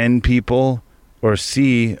 10 people, or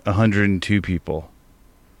C, 102 people.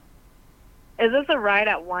 Is this a ride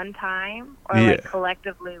at one time, or like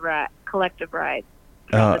collective rides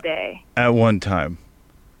throughout the day? At one time.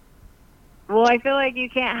 Well, I feel like you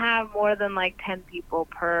can't have more than like 10 people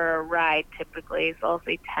per ride typically, so I'll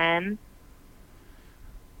say 10.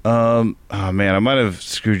 Oh man, I might have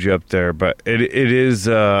screwed you up there, but it is.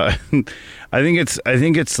 I think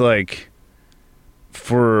it's like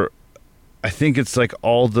for, I think it's like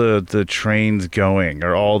all the trains going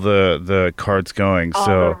or all the carts going. All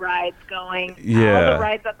so the rides going. Yeah. All the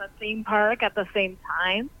rides at the theme park at the same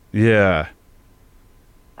time. yeah.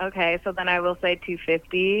 Okay, so then I will say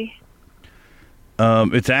 250.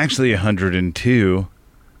 It's actually 102.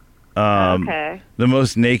 Okay. The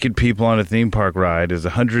most naked people on a theme park ride is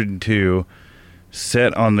 102,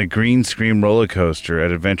 set on the Green Scream roller coaster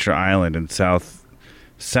at Adventure Island in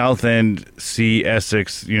Southend Sea,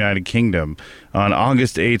 Essex, United Kingdom, on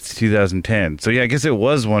August 8th, 2010. So yeah, I guess it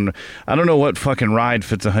was one. I don't know what fucking ride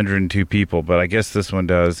fits 102 people, but I guess this one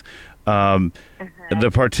does.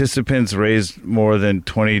 The participants raised more than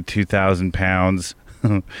 22,000 pounds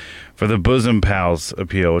for the Bosom Pals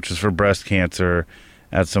appeal, which is for breast cancer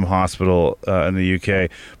at some hospital in the UK.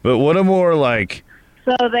 But what a more like...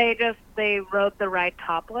 So they rode the ride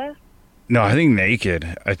topless? No, I think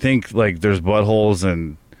naked. I think like there's buttholes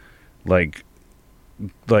and like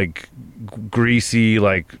greasy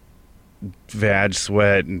like vag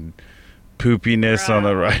sweat and poopiness on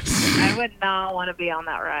the ride. I would not want to be on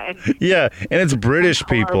that ride. Yeah, and it's British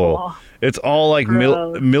people. Horrible. It's all like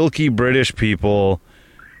Gross. milky British people.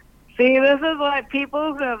 See, this is why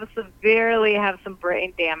people who have severely have some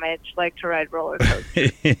brain damage like to ride roller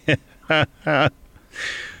coasters.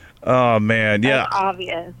 Oh man, yeah, That's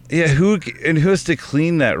obvious. yeah. Who has to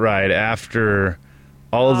clean that ride after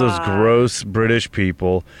all of those gross British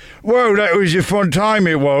people? Whoa, that was a fun time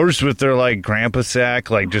it was, with their like grandpa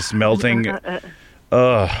sack like just melting.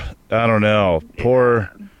 I don't know.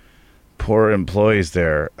 Poor employees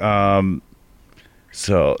there.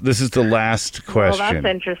 So this is the last question. Well, that's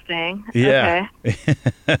interesting. Yeah. Okay.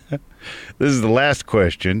 This is the last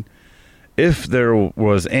question. If there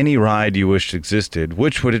was any ride you wished existed,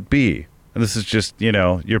 which would it be? And this is just,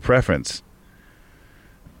 your preference.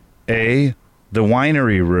 A, the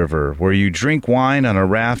Winery River, where you drink wine on a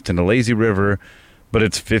raft in a lazy river, but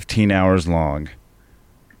it's 15 hours long.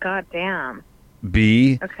 God damn.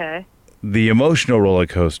 B, Okay. the Emotional Roller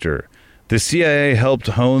Coaster. The CIA helped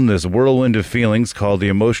hone this whirlwind of feelings called the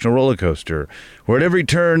Emotional Roller Coaster, where at every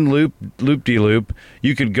turn, loop-de-loop,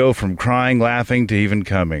 you could go from crying, laughing, to even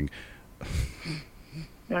coming.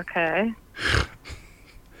 Okay.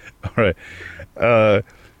 All right.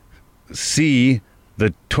 C,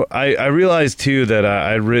 I realized too that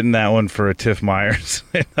I'd written that one for a Tiff Myers.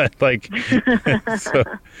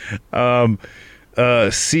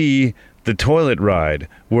 C, the toilet ride,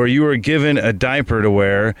 where you are given a diaper to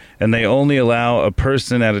wear and they only allow a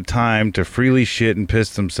person at a time to freely shit and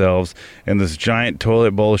piss themselves in this giant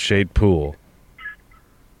toilet bowl shaped pool.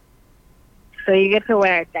 So you get to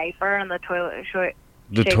wear a diaper on the toilet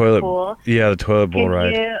The shaped toilet pool. Yeah, the toilet bowl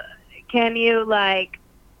ride. Can you like,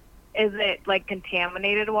 is it like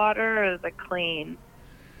contaminated water or is it clean?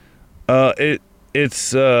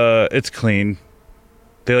 It's clean.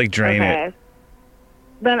 They like drain it.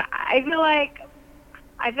 Then I feel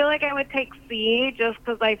like I would take C, just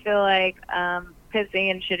because I feel like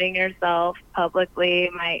pissing and shitting yourself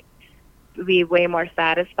publicly might be way more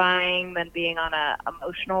satisfying than being on a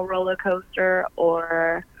emotional roller coaster.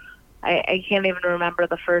 Or I can't even remember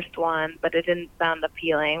the first one, but it didn't sound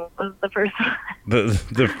appealing. What was the first one?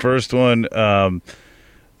 The first one.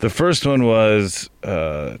 The first one was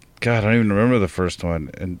God, I don't even remember the first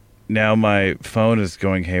one, and now my phone is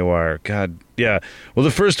going haywire. God, yeah. Well,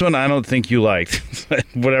 the first one I don't think you liked,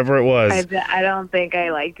 whatever it was. I don't think I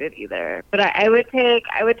liked it either. But I would take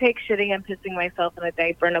shitting and pissing myself in a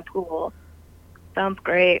diaper in a pool. Sounds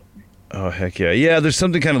great. Oh heck yeah, yeah. There's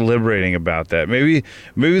something kind of liberating about that. Maybe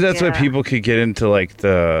that's why people could get into like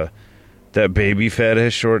that baby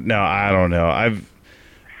fetish. Or no, I don't know. I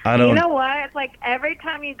don't. You know what? It's like every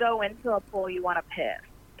time you go into a pool, you want to piss.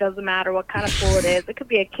 Doesn't matter what kind of pool it is. It could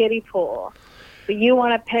be a kiddie pool, but you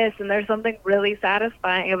want to piss, and there's something really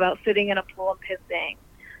satisfying about sitting in a pool and pissing.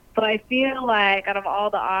 So I feel like out of all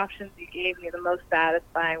the options you gave me, the most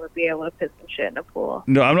satisfying would be able to piss and shit in a pool.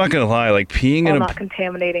 No, I'm not gonna lie. Like peeing while in not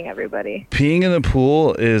contaminating everybody. Peeing in the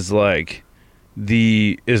pool is like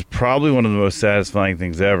is probably one of the most satisfying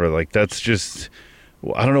things ever. Like that's just,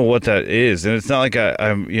 I don't know what that is, and it's not like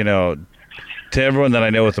I'm to everyone that I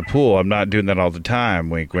know at the pool, I'm not doing that all the time.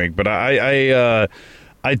 Wink, wink. But I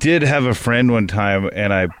did have a friend one time,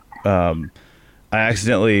 and I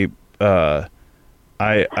accidentally I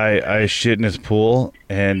shit in his pool,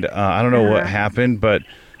 and I don't know what happened, but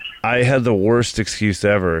I had the worst excuse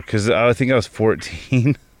ever because I think I was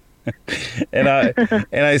 14, and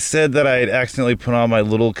I said that I had accidentally put on my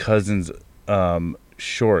little cousin's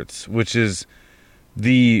shorts, which is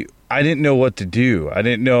I didn't know what to do. I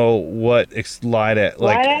didn't know what slide at.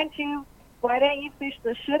 Like, why don't you fish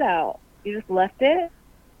the shit out? You just left it?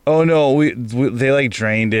 Oh no, they like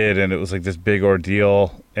drained it, and it was like this big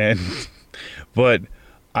ordeal. And but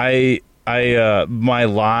I my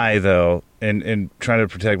lie though, and trying to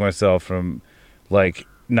protect myself from like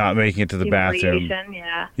not making it to the bathroom.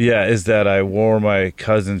 Yeah, is that I wore my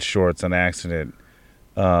cousin's shorts on accident.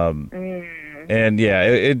 And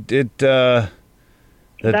yeah,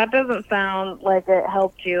 that doesn't sound like it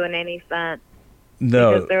helped you in any sense.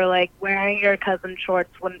 No, because they're like wearing your cousin's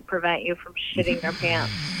shorts wouldn't prevent you from shitting your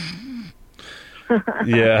pants.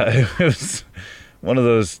 Yeah, it was one of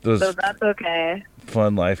those. So that's okay.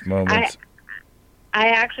 Fun life moments. I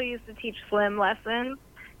actually used to teach swim lessons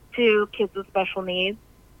to kids with special needs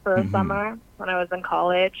for a summer when I was in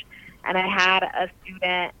college, and I had a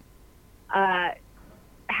student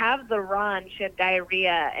have the run. She had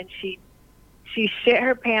diarrhea, and she shit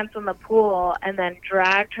her pants in the pool and then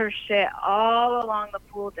dragged her shit all along the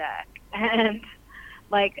pool deck. And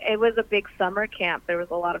like, it was a big summer camp. There was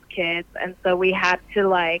a lot of kids. And so we had to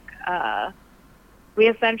we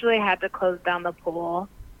essentially had to close down the pool.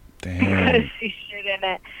 Damn. Because she shit in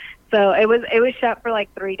it. So it was shut for like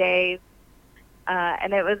 3 days.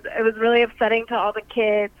 And it was really upsetting to all the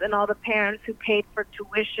kids and all the parents who paid for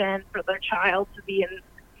tuition for their child to be in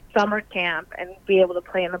summer camp and be able to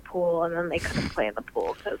play in the pool, and then they couldn't play in the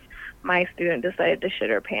pool because my student decided to shit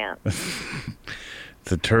her pants.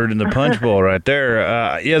 It's a turd in the punch bowl right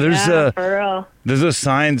there. For real. There's those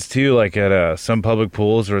signs too, like at some public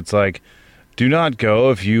pools where it's like, "Do not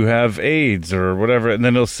go if you have AIDS" or whatever, and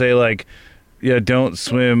then it'll say like, "Yeah, don't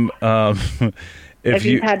swim if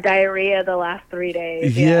you've had diarrhea the last 3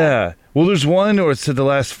 days." Yeah. Well, there's one where it said the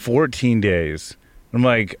last 14 days. I'm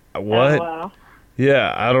like, what? Oh, wow.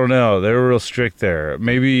 Yeah, I don't know. They were real strict there.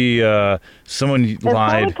 Maybe someone lied.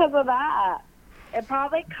 Probably because of that. It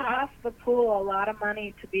probably costs the pool a lot of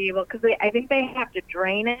money to be able, because I think they have to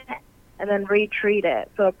drain it and then retreat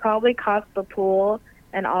it. So it probably costs the pool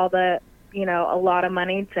and all the, a lot of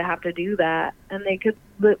money to have to do that. And they could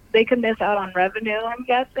miss out on revenue, I'm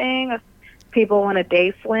guessing, if people want to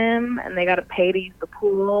day swim and they got to pay to use the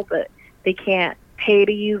pool, but they can't pay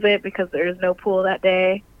to use it because there's no pool that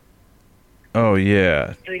day. Oh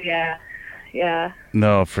yeah. So, yeah.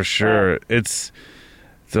 No, for sure. It's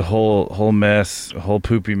a whole mess, a whole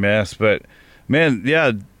poopy mess. But man,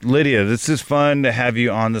 yeah, Lydia, this is fun to have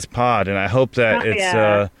you on this pod, and I hope that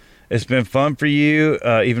it's been fun for you,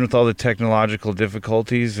 even with all the technological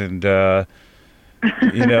difficulties, and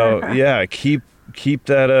keep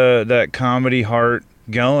that comedy heart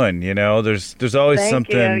going. There's always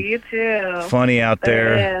something you too. funny out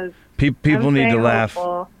there. People need to laugh.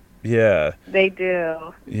 Hopeful. Yeah. They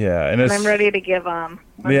do. Yeah. And I'm ready to give them.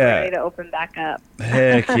 I'm ready to open back up.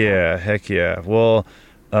 Heck yeah. Well,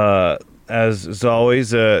 as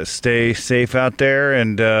always, stay safe out there.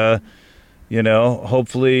 And,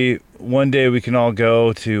 hopefully one day we can all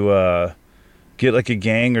go to get like a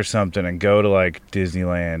gang or something and go to like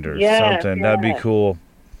Disneyland or something. That'd be cool.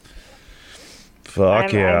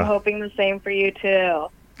 Fuck yeah. I'm hoping the same for you too.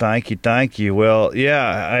 Thank you. Well,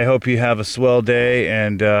 yeah, I hope you have a swell day,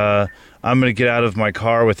 and I'm going to get out of my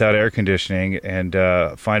car without air conditioning and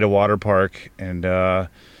find a water park and, you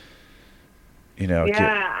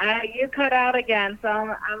cut out again, so I'm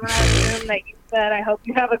going to assume that you said I hope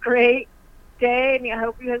you have a great day, and I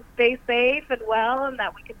hope you stay safe and well, and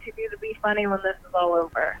that we continue to be funny when this is all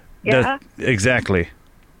over. Yeah? Exactly.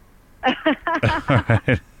 All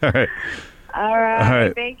right. All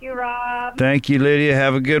right. Thank you, Rob. Thank you, Lydia.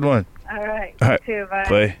 Have a good one. All right. You too. Bye.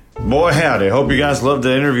 Bye. Boy, howdy. Hope you guys loved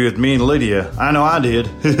the interview with me and Lydia. I know I did.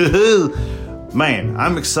 Man,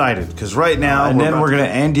 I'm excited because right now, we're going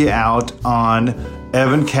to end you out on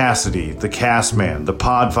Evan Cassidy, the cast man, the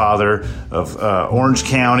podfather of Orange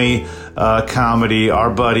County comedy. Our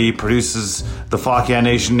buddy produces the Fuck Yeah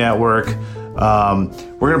Nation Network.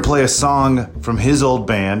 We're going to play a song from his old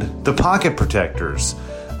band, The Pocket Protectors.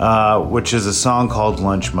 Which is a song called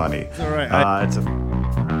Lunch Money. All right. It's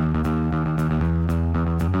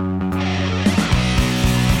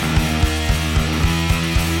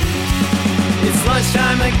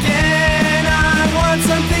lunchtime again. I want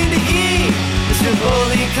something to eat. Mr.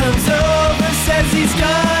 Boley comes over, says he's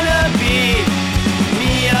gonna beat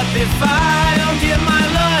me up if I don't get my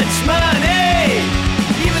lunch money.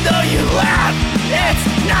 Even though you laugh, it's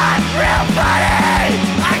not real funny.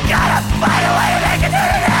 I gotta find a way to make it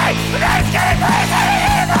through the day. But Thanksgiving place, I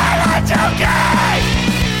didn't eat my lunch, okay?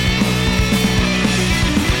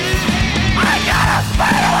 I gotta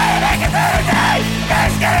find a way to make it through the day.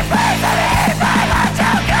 Thanksgiving place, I didn't eat my lunch,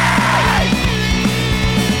 okay?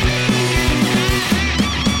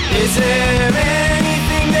 Is there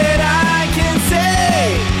anything that I can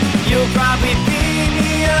say? You'll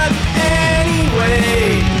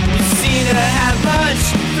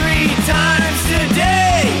times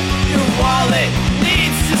today. Your wallet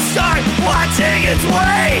needs to start watching its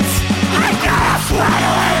weight. I gotta fly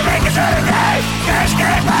away, make it through the day. Just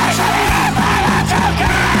get my